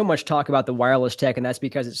 there's so much talk about the wireless tech, and that's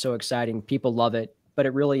because it's so exciting. People love it, but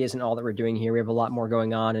it really isn't all that we're doing here. We have a lot more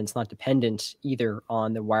going on, and it's not dependent either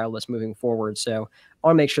on the wireless moving forward. So I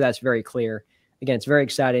want to make sure that's very clear. Again, it's very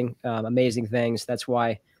exciting, amazing things. That's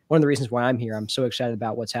why one of the reasons why I'm here. I'm so excited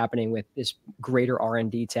about what's happening with this greater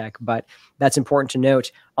R&D tech, but that's important to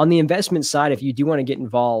note. On the investment side, if you do want to get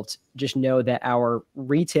involved, just know that our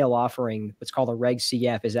retail offering, what's called a Reg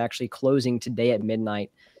CF, is actually closing today at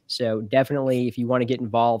midnight. So definitely, if you want to get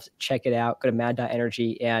involved, check it out. Go to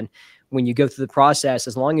mad.energy. And when you go through the process,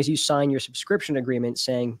 as long as you sign your subscription agreement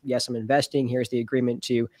saying, yes, I'm investing, here's the agreement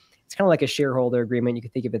to, it's kind of like a shareholder agreement. You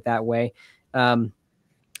can think of it that way.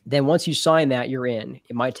 Then once you sign that, you're in.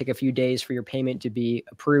 It might take a few days for your payment to be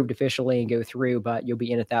approved officially and go through, but you'll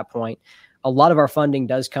be in at that point. A lot of our funding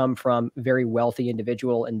does come from very wealthy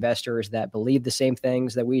individual investors that believe the same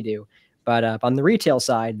things that we do. But on the retail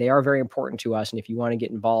side, they are very important to us. And if you want to get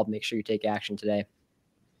involved, make sure you take action today.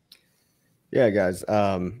 Yeah, guys,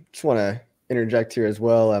 just want to interject here as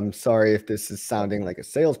well. I'm sorry if this is sounding like a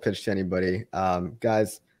sales pitch to anybody.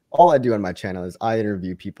 Guys, all I do on my channel is I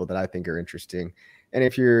interview people that I think are interesting. And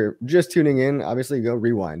if you're just tuning in, obviously go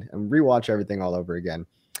rewind and rewatch everything all over again.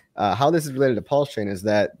 How this is related to PulseChain is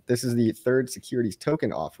that this is the third securities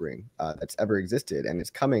token offering that's ever existed, and it's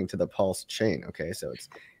coming to the PulseChain. Okay, so it's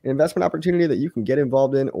an investment opportunity that you can get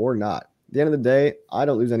involved in or not. At the end of the day, I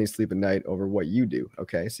don't lose any sleep at night over what you do.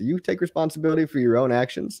 Okay, so you take responsibility for your own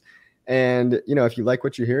actions. And, if you like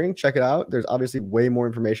what you're hearing, check it out. There's obviously way more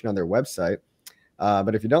information on their website.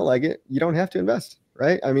 But if you don't like it, you don't have to invest,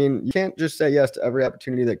 right? I mean, you can't just say yes to every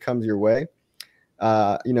opportunity that comes your way. You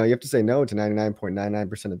have to say no to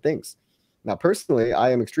 99.99% of things. Now, personally,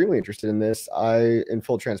 I am extremely interested in this. I, in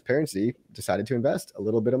full transparency, decided to invest a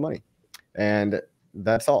little bit of money, and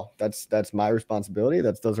that's all. That's my responsibility.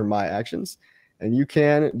 Those are my actions, and you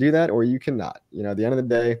can do that or you cannot. At the end of the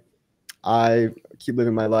day, I keep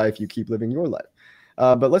living my life. You keep living your life.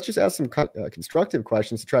 But let's just ask some constructive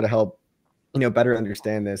questions to try to help better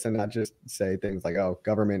understand this and not just say things like, oh,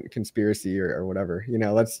 government conspiracy or whatever.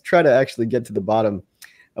 Let's try to actually get to the bottom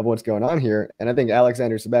of what's going on here. And I think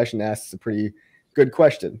Alexander Sebastian asks a pretty good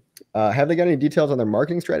question. Have they got any details on their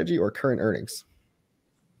marketing strategy or current earnings?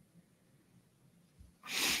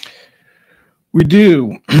 We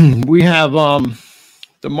do. We have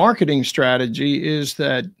the marketing strategy is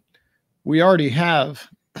that we already have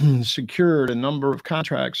secured a number of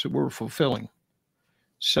contracts that we're fulfilling.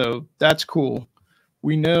 So that's cool.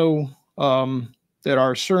 We know that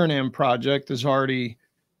our Suriname project is already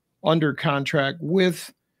under contract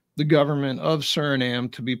with the government of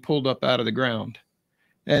Suriname to be pulled up out of the ground.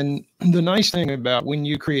 And the nice thing about when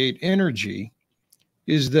you create energy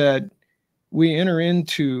is that we enter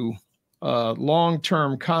into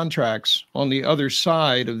long-term contracts on the other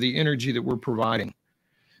side of the energy that we're providing.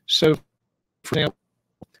 So, for example,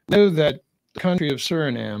 know that the country of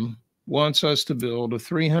Suriname wants us to build a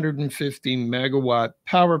 350 megawatt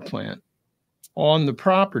power plant on the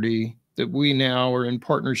property that we now are in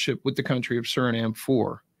partnership with the country of Suriname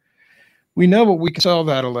for. We know what we can sell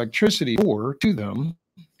that electricity for to them.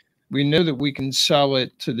 We know that we can sell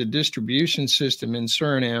it to the distribution system in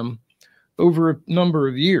Suriname over a number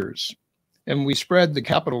of years. And we spread the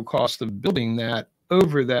capital cost of building that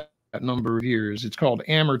over that number of years. It's called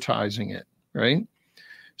amortizing it, right?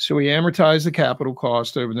 So we amortize the capital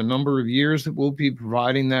cost over the number of years that we'll be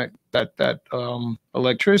providing that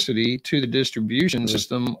electricity to the distribution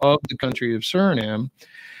system of the country of Suriname.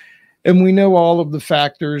 And we know all of the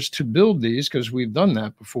factors to build these because we've done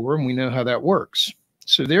that before and we know how that works.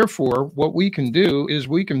 So therefore, what we can do is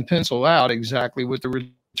we can pencil out exactly what the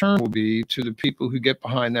return will be to the people who get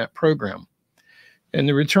behind that program. And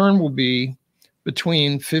the return will be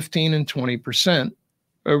between 15 and 20%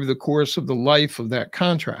 over the course of the life of that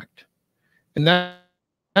contract. And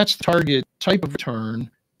that's the target type of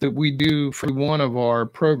return that we do for one of our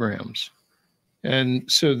programs. And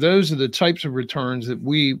so those are the types of returns that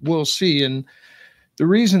we will see. And the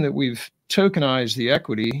reason that we've tokenized the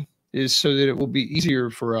equity is so that it will be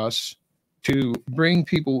easier for us to bring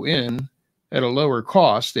people in at a lower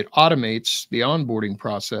cost. It automates the onboarding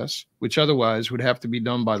process, which otherwise would have to be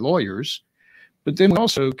done by lawyers. But then we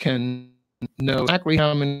also can know exactly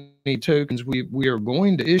how many tokens we are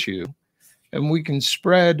going to issue, and we can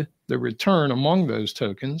spread the return among those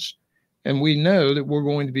tokens. And we know that we're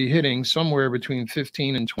going to be hitting somewhere between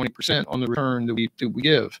 15 and 20% on the return that we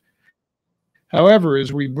give. However,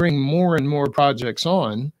 as we bring more and more projects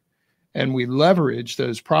on, and we leverage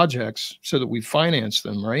those projects so that we finance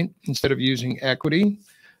them, right? Instead of using equity,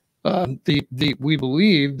 we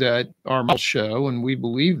believe that our models show, and we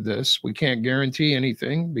believe this, we can't guarantee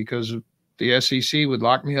anything because the SEC would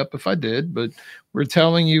lock me up if I did, but we're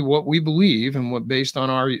telling you what we believe and what, based on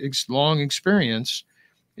our long experience,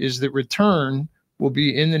 is that return will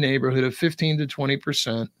be in the neighborhood of 15 to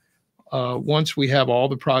 20% once we have all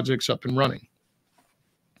the projects up and running.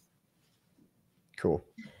 Cool.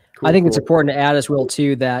 I think it's important to add as well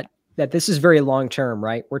too that this is very long term,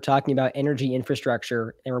 right? We're talking about energy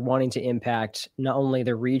infrastructure, and we're wanting to impact not only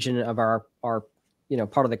the region of our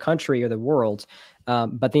part of the country or the world,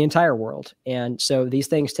 but the entire world. And so these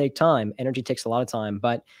things take time. Energy takes a lot of time,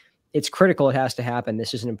 but it's critical. It has to happen.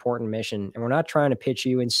 This is an important mission, and we're not trying to pitch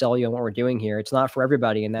you and sell you on what we're doing here. It's not for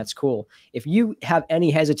everybody, and that's cool. If you have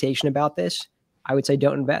any hesitation about this, I would say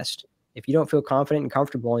don't invest. If you don't feel confident and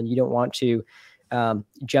comfortable and you don't want to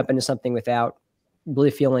jump into something without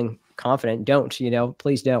really feeling confident, don't,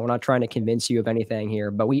 please don't. We're not trying to convince you of anything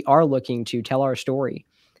here, but we are looking to tell our story.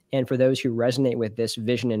 And for those who resonate with this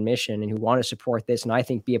vision and mission and who want to support this, and I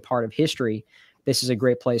think be a part of history, this is a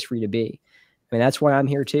great place for you to be. I mean, that's why I'm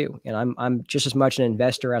here too. And I'm just as much an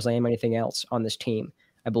investor as I am anything else on this team.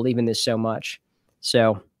 I believe in this so much.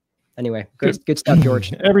 So anyway, good stuff,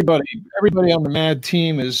 George. Everybody on the MAD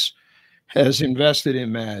team has invested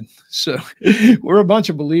in MAD. So we're a bunch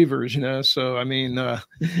of believers, so I mean,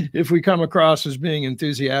 if we come across as being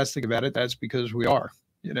enthusiastic about it, that's because we are,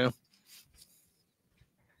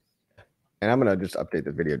 And I'm going to just update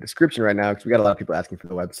the video description right now because we got a lot of people asking for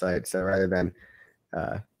the website. So rather than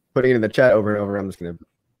putting it in the chat over and over, I'm just going to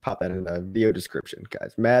pop that in the video description,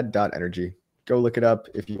 guys. mad.energy. Go look it up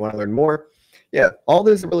if you want to learn more. Yeah, all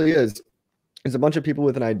this really is a bunch of people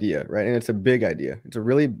with an idea, right? And it's a big idea. It's a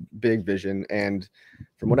really big vision. And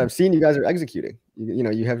from what I've seen, you guys are executing.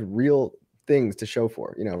 You have real things to show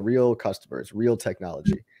for, real customers, real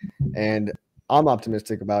technology. And I'm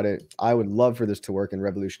optimistic about it. I would love for this to work and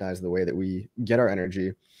revolutionize the way that we get our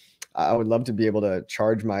energy. I would love to be able to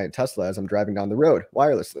charge my Tesla as I'm driving down the road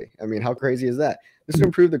wirelessly. I mean, how crazy is that? This would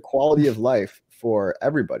improve the quality of life for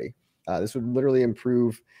everybody. This would literally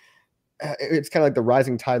improve. It's kind of like the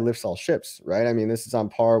rising tide lifts all ships, right? I mean, this is on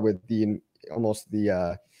par with the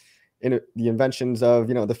inventions of,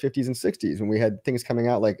 the 50s and 60s when we had things coming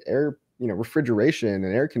out like air, refrigeration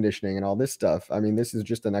and air conditioning and all this stuff. I mean, this is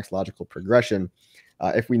just the next logical progression.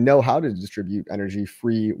 If we know how to distribute energy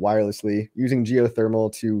free wirelessly using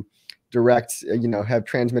geothermal to direct, have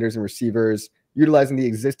transmitters and receivers, utilizing the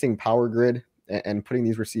existing power grid and putting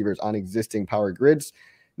these receivers on existing power grids,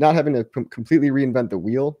 not having to completely reinvent the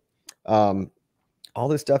wheel. All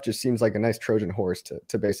this stuff just seems like a nice Trojan horse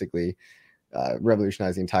to basically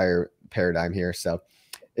revolutionize the entire paradigm here. So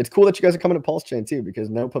it's cool that you guys are coming to PulseChain too, because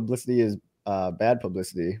no publicity is bad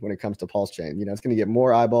publicity when it comes to PulseChain. It's going to get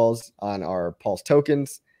more eyeballs on our Pulse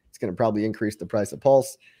tokens. It's going to probably increase the price of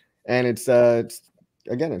Pulse. And it's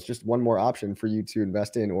just one more option for you to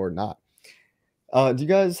invest in or not. Do you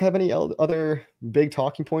guys have any other big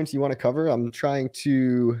talking points you want to cover? I'm looking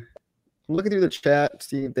through the chat,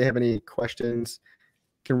 see if they have any questions.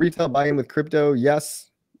 Can retail buy in with crypto? Yes.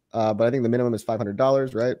 But I think the minimum is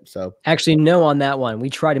 $500, right? So actually, no on that one. We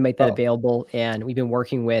try to make that available, and we've been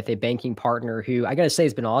working with a banking partner who I got to say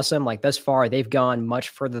has been awesome. Like thus far, they've gone much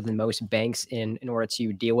further than most banks in order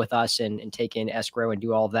to deal with us and take in escrow and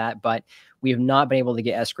do all of that. But we have not been able to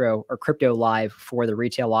get escrow or crypto live for the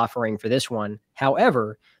retail offering for this one.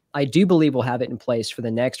 However, I do believe we'll have it in place for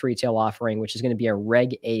the next retail offering, which is going to be a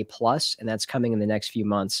Reg A plus, and that's coming in the next few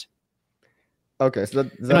months. Okay, so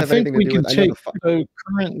does that And I have anything think to we do can with? I know take crypto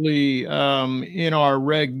currently in our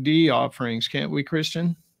Reg D offerings, can't we,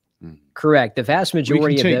 Christian? Correct. The vast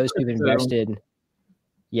majority of those who've crypto. invested,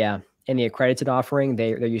 in the accredited offering,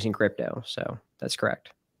 they're using crypto. So that's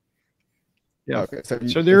correct. Yeah. Okay,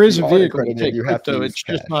 so there is a vehicle to accredited, take you have to crypto. use It's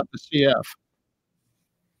cash. just not the CF.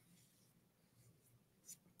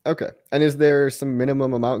 Okay, and is there some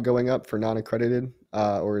minimum amount going up for non-accredited,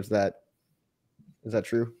 or is that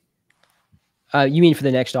true? You mean for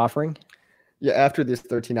the next offering? Yeah, after this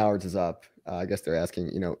 13 hours is up, I guess they're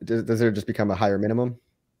asking, does there just become a higher minimum?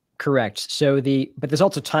 Correct. So but there's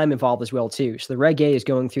also time involved as well too. So the Reg A is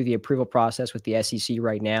going through the approval process with the SEC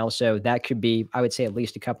right now. So that could be, I would say, at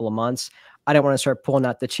least a couple of months. I don't want to start pulling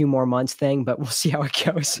out the 2 more months thing, but we'll see how it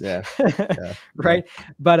goes. Yeah. Right. Yeah.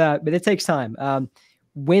 But it takes time.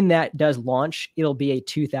 When that does launch, it'll be a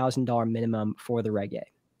 $2,000 minimum for the Reg A.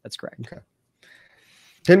 That's correct. Okay.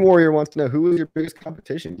 Tin Warrior wants to know, who is your biggest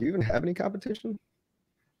competition? Do you even have any competition?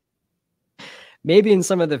 Maybe in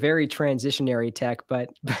some of the very transitionary tech, but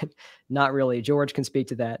not really. George can speak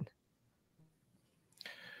to that.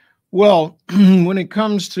 Well, when it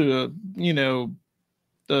comes to,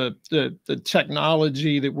 the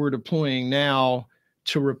technology that we're deploying now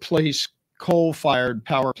to replace coal-fired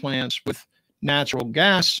power plants with natural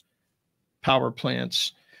gas power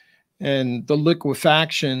plants and the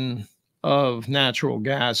liquefaction of natural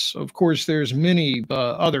gas, of course, there's many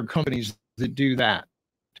other companies that do that.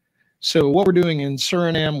 So what we're doing in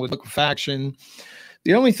Suriname with liquefaction,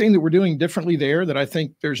 the only thing that we're doing differently there that I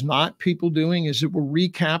think there's not people doing is that we're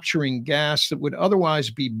recapturing gas that would otherwise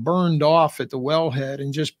be burned off at the wellhead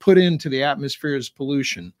and just put into the atmosphere as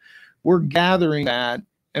pollution. We're gathering that,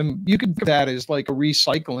 and you could think of that as like a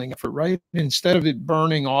recycling effort, right? Instead of it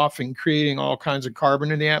burning off and creating all kinds of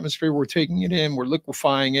carbon in the atmosphere, we're taking it in, we're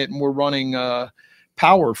liquefying it, and we're running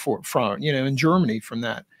power from in Germany from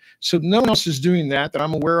that. So no one else is doing that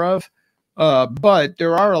I'm aware of. But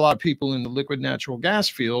there are a lot of people in the liquid natural gas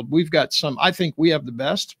field. We've got some, I think we have the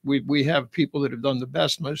best. We have people that have done the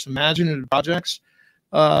best, most imaginative projects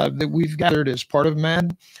that we've gathered as part of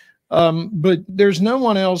MAD. But there's no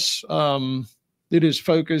one else that is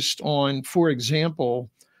focused on, for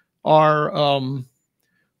example,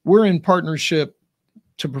 we're in partnership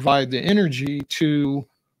to provide the energy to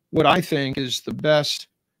what I think is the best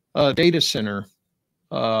data center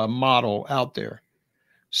model out there.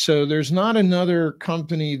 So there's not another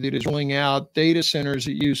company that is rolling out data centers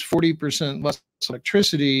that use 40% less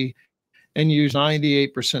electricity and use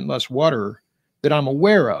 98% less water that I'm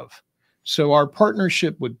aware of. So our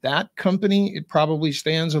partnership with that company, it probably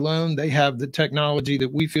stands alone. They have the technology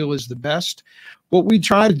that we feel is the best. What we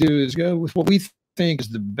try to do is go with what we think is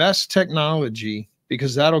the best technology,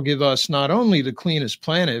 because that'll give us not only the cleanest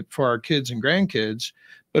planet for our kids and grandkids,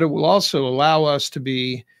 but it will also allow us to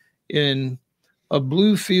be in a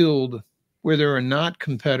blue field where there are not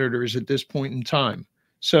competitors at this point in time.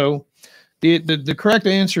 So the correct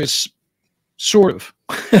answer is sort of.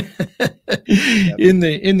 In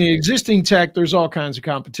the existing tech, there's all kinds of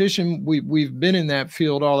competition. We've been in that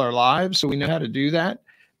field all our lives, so we know how to do that.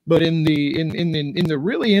 But in the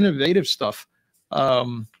really innovative stuff,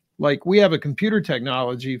 like we have a computer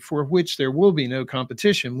technology for which there will be no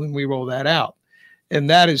competition when we roll that out, and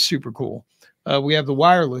that is super cool. We have the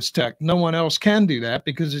wireless tech. No one else can do that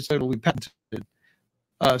because it's totally patented.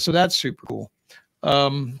 So that's super cool.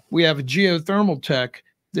 We have a geothermal tech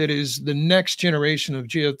that is the next generation of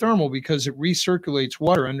geothermal because it recirculates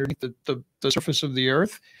water underneath the surface of the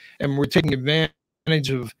earth. And we're taking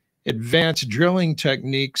advantage of advanced drilling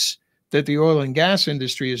techniques that the oil and gas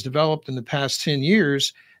industry has developed in the past 10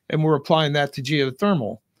 years, and we're applying that to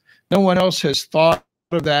geothermal. No one else has thought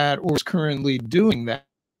of that or is currently doing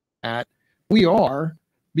that. We are,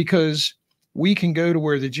 because we can go to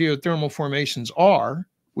where the geothermal formations are.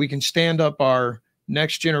 We can stand up our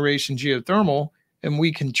next generation geothermal, and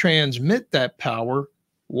we can transmit that power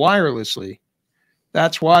wirelessly.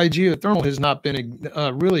 That's why geothermal has not been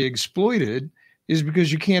really exploited, is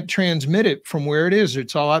because you can't transmit it from where it is.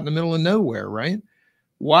 It's all out in the middle of nowhere, right?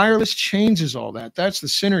 Wireless changes all that. That's the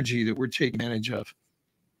synergy that we're taking advantage of.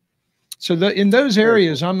 So in those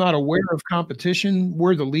areas, I'm not aware of competition.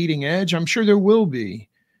 We're the leading edge. I'm sure there will be.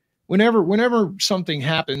 Whenever something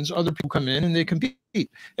happens, other people come in and they compete.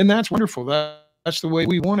 And that's wonderful. That's the way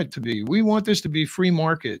we want it to be. We want this to be free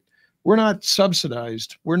market. We're not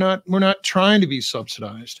subsidized. We're not trying to be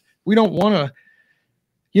subsidized. We don't want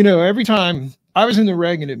to, every time I was in the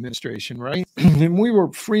Reagan administration, right? And we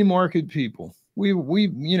were free market people.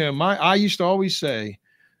 I used to always say,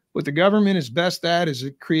 What the government is best at is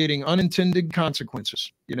at creating unintended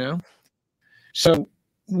consequences, you know? So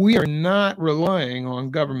we are not relying on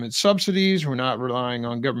government subsidies. We're not relying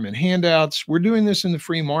on government handouts. We're doing this in the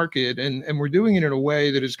free market, and we're doing it in a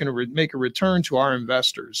way that is going to make a return to our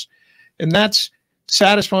investors. And that's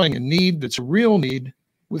satisfying a need that's a real need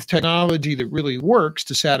with technology that really works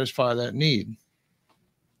to satisfy that need.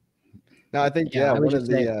 Now, I think, Yeah, I would one of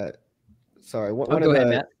just say- the, sorry, one Oh, of go ahead,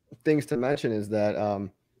 the Matt. things to mention is that,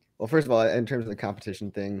 well, first of all, in terms of the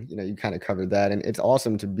competition thing, you kind of covered that, and it's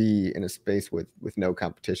awesome to be in a space with no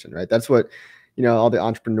competition, right? That's what, all the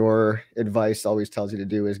entrepreneur advice always tells you to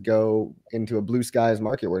do, is go into a blue skies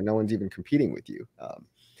market where no one's even competing with you.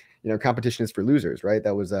 Competition is for losers, right?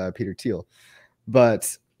 That was Peter Thiel.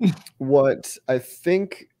 But what I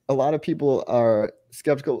think a lot of people are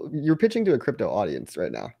skeptical, you're pitching to a crypto audience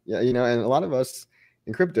right now. Yeah, and a lot of us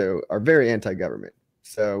in crypto are very anti-government.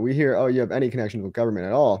 So we hear, oh, you have any connection with government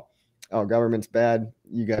at all? Oh, government's bad.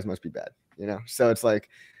 You guys must be bad. So it's like,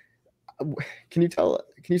 can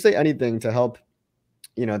you say anything to help,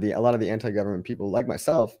 a lot of the anti-government people like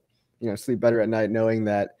myself, sleep better at night, knowing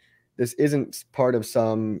that this isn't part of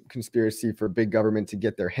some conspiracy for big government to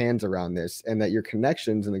get their hands around this, and that your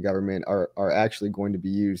connections in the government are actually going to be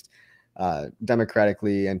used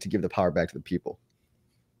democratically and to give the power back to the people?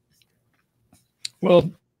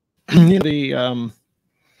 Well,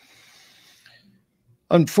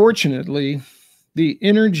 unfortunately, the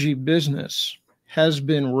energy business has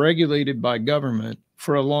been regulated by government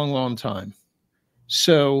for a long, long time.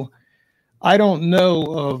 So I don't know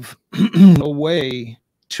of a way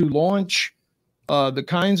to launch the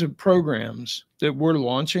kinds of programs that we're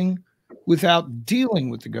launching without dealing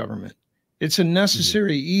with the government. It's a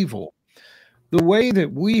necessary evil. The way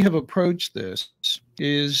that we have approached this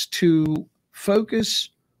is to focus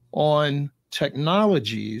on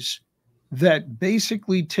technologies that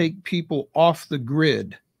basically take people off the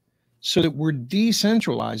grid, so that we're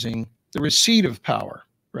decentralizing the receipt of power,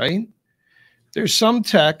 right? There's some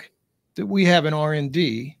tech that we have in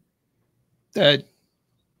R&D that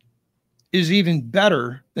is even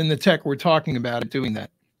better than the tech we're talking about at doing that.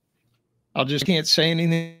 I just can't say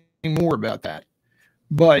anything more about that.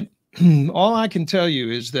 But all I can tell you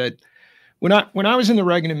is that when I was in the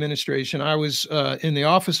Reagan administration, I was in the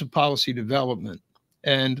Office of Policy Development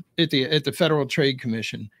and at the Federal Trade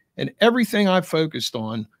Commission, and everything I focused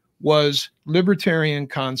on was libertarian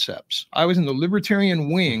concepts. I was in the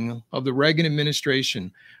libertarian wing of the Reagan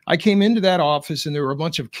administration. I came into that office and there were a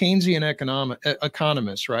bunch of Keynesian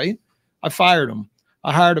economists, right? I fired them.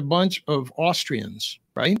 I hired a bunch of Austrians,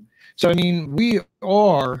 right? So, I mean,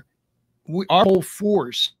 our whole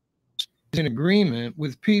force is in agreement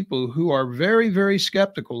with people who are very, very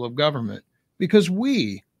skeptical of government, because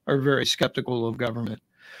we are very skeptical of government.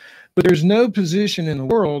 But there's no position in the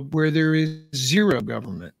world where there is zero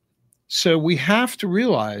government. So we have to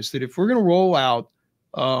realize that if we're going to roll out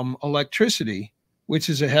electricity, which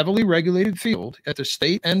is a heavily regulated field at the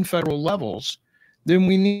state and federal levels, then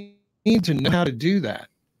we need to know how to do that.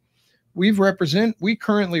 We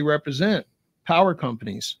currently represent power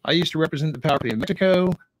companies. I used to represent the power company of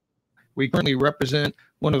Mexico. We currently represent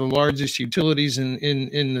one of the largest utilities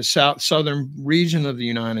in the southern region of the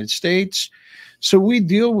United States. So we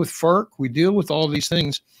deal with FERC. We deal with all these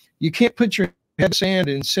things. You can't put your head in sand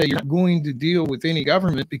and say you're not going to deal with any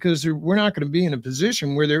government, because we're not going to be in a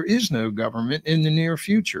position where there is no government in the near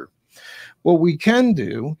future. What we can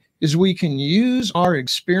do is we can use our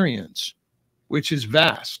experience, which is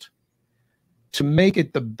vast, to make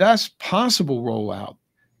it the best possible rollout.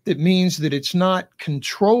 That means that it's not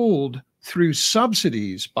controlled through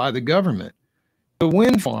subsidies by the government. The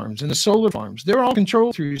wind farms and the solar farms, they're all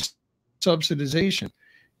controlled through subsidization.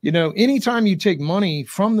 Anytime you take money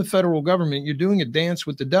from the federal government, you're doing a dance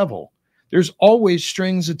with the devil. There's always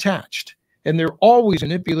strings attached, and they're always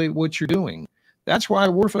manipulate what you're doing. That's why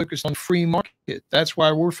we're focused on free market. That's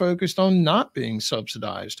why we're focused on not being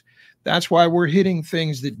subsidized. That's why we're hitting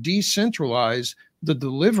things that decentralize the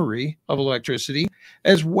delivery of electricity,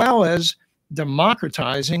 as well as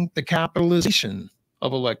democratizing the capitalization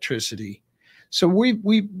of electricity. So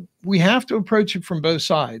we have to approach it from both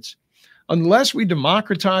sides. Unless we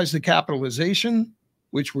democratize the capitalization,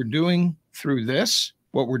 which we're doing through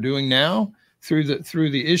what we're doing now, through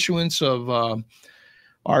the issuance of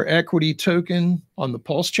our equity token on the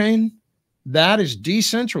Pulse chain, that is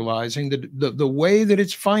decentralizing the way that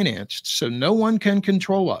it's financed, so no one can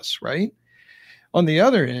control us, right? On the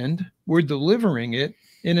other end, we're delivering it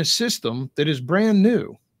in a system that is brand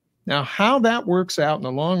new. Now, how that works out in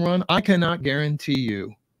the long run, I cannot guarantee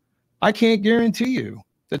you. I can't guarantee you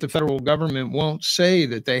that the federal government won't say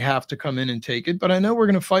that they have to come in and take it, but I know we're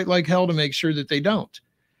going to fight like hell to make sure that they don't.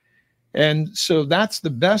 And so that's the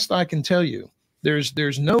best I can tell you.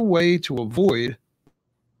 There's no way to avoid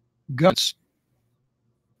guns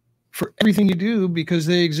for everything you do because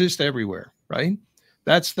they exist everywhere, right?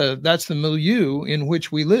 That's the milieu in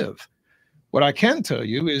which we live. What I can tell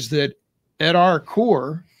you is that at our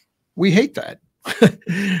core, we hate that.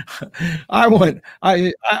 I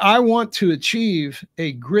want to achieve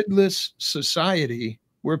a gridless society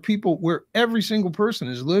where every single person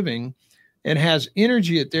is living and has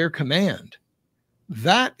energy at their command.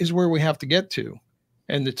 That is where we have to get to.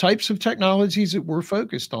 And the types of technologies that we're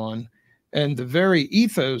focused on and the very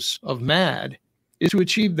ethos of MAD is to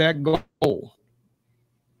achieve that goal.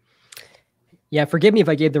 Yeah, forgive me if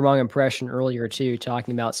I gave the wrong impression earlier too,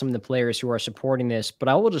 talking about some of the players who are supporting this, but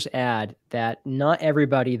I will just add that not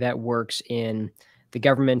everybody that works in the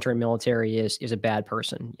government or military is a bad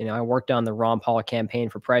person. You know, I worked on the Ron Paul campaign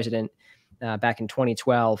for president back in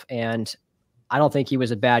 2012, and I don't think he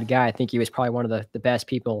was a bad guy. I think he was probably one of the best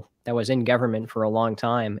people that was in government for a long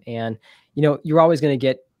time. And, you know, you're always going to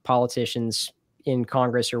get politicians in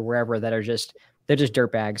Congress or wherever that are they're just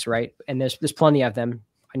dirtbags, right? And there's plenty of them.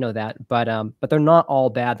 I know that, but they're not all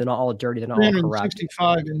bad. They're not all dirty. They're not all corrupt.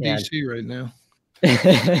 365 in DC right now.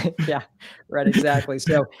 Yeah, right. Exactly.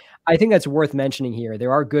 So I think that's worth mentioning here.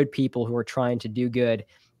 There are good people who are trying to do good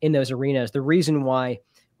in those arenas. The reason why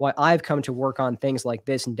I've come to work on things like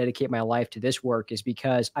this and dedicate my life to this work is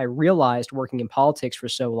because I realized working in politics for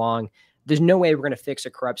so long, there's no way we're going to fix a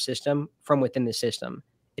corrupt system from within the system.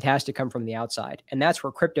 It has to come from the outside. And that's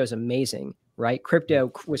where crypto is amazing, right? Crypto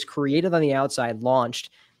was created on the outside, launched,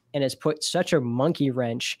 and has put such a monkey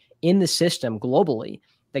wrench in the system globally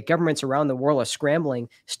that governments around the world are scrambling,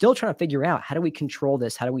 still trying to figure out, how do we control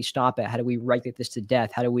this? How do we stop it? How do we regulate this to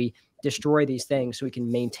death? How do we destroy these things so we can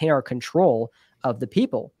maintain our control of the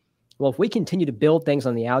people? Well, if we continue to build things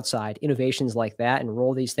on the outside, innovations like that, and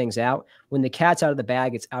roll these things out, when the cat's out of the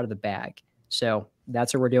bag, it's out of the bag. So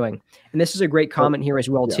that's what we're doing. And this is a great comment here as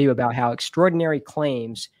well, too, about how extraordinary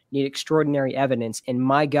claims need extraordinary evidence. And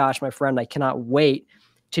my gosh, my friend, I cannot wait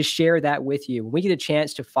to share that with you. When we get a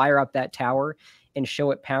chance to fire up that tower and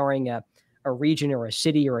show it powering a region or a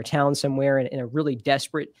city or a town somewhere in a really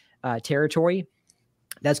desperate territory,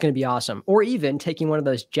 that's going to be awesome. Or even taking one of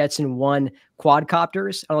those Jetson 1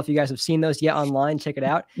 quadcopters. I don't know if you guys have seen those yet online. Check it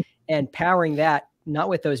out. And powering that, not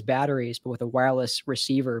with those batteries, but with a wireless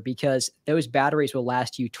receiver, because those batteries will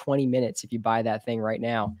last you 20 minutes if you buy that thing right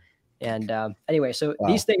now. And anyway, so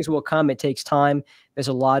these things will come. It takes time. There's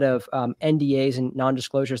a lot of NDAs and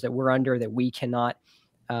non-disclosures that we're under that we cannot,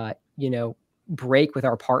 break with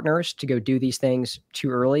our partners to go do these things too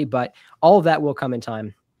early. But all of that will come in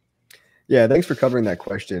time. Yeah, thanks for covering that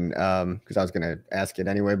question, because I was going to ask it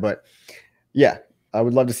anyway. But yeah, I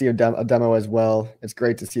would love to see a demo as well. It's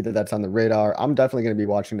great to see that that's on the radar. I'm definitely going to be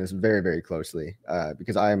watching this very, very closely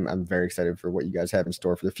because I'm very excited for what you guys have in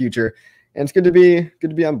store for the future. And it's good to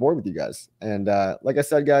be on board with you guys. And like I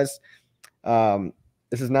said, guys,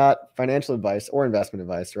 this is not financial advice or investment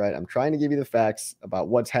advice, right? I'm trying to give you the facts about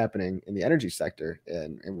what's happening in the energy sector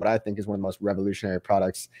and what I think is one of the most revolutionary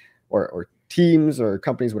products or teams or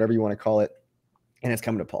companies, whatever you want to call it. And it's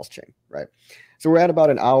coming to PulseChain, right? So we're at about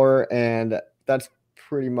an hour, and that's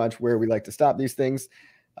pretty much where we like to stop these things.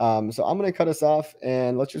 So I'm going to cut us off,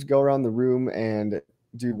 and let's just go around the room and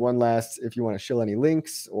do one last, if you want to shill any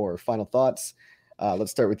links or final thoughts.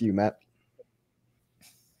 Let's start with you, Matt.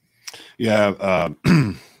 Yeah.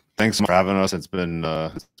 Thanks for having us. It's been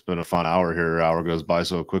a fun hour here. Hour goes by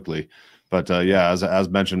so quickly. But yeah, as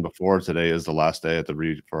mentioned before, today is the last day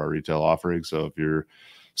for our retail offering. So if you're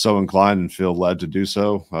so inclined and feel led to do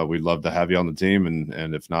so, we'd love to have you on the team.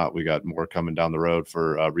 And if not, we got more coming down the road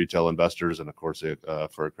for retail investors. And of course,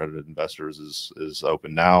 for accredited investors is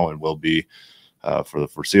open now and will be for the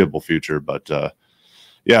foreseeable future. But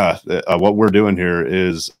yeah, what we're doing here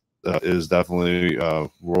is definitely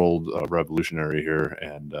world revolutionary here,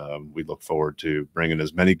 and we look forward to bringing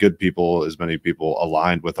as many people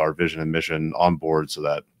aligned with our vision and mission on board, so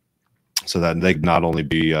that they can not only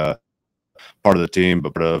be part of the team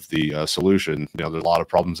but part of the solution. You know, there's a lot of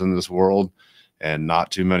problems in this world, and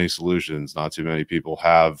not too many solutions. Not too many people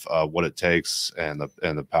have what it takes and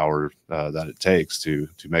the power that it takes to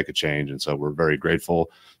make a change. And so we're very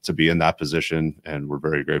grateful to be in that position, and we're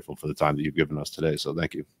very grateful for the time that you've given us today. So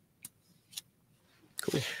thank you.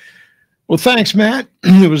 Cool. Well, thanks, Matt.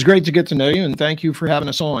 It was great to get to know you, and thank you for having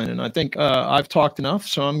us on. And I think I've talked enough,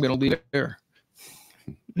 so I'm going to leave it there.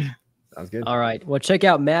 Sounds good. All right. Well, check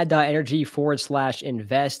out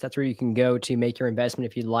mad.energy/invest. That's where you can go to make your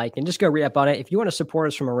investment if you'd like, and just go read up on it. If you want to support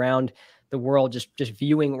us from around the world, just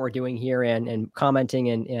viewing what we're doing here and commenting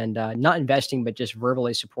and not investing, but just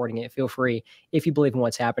verbally supporting it, feel free if you believe in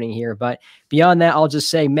what's happening here. But beyond that, I'll just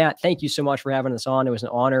say, Matt, thank you so much for having us on. It was an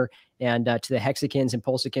honor. And to the Hexicans and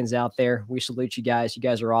Pulsecans out there, we salute you guys. You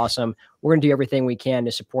guys are awesome. We're going to do everything we can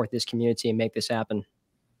to support this community and make this happen.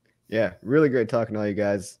 Yeah, really great talking to all you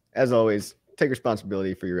guys. As always, take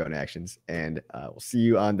responsibility for your own actions, and we'll see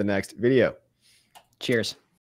you on the next video. Cheers.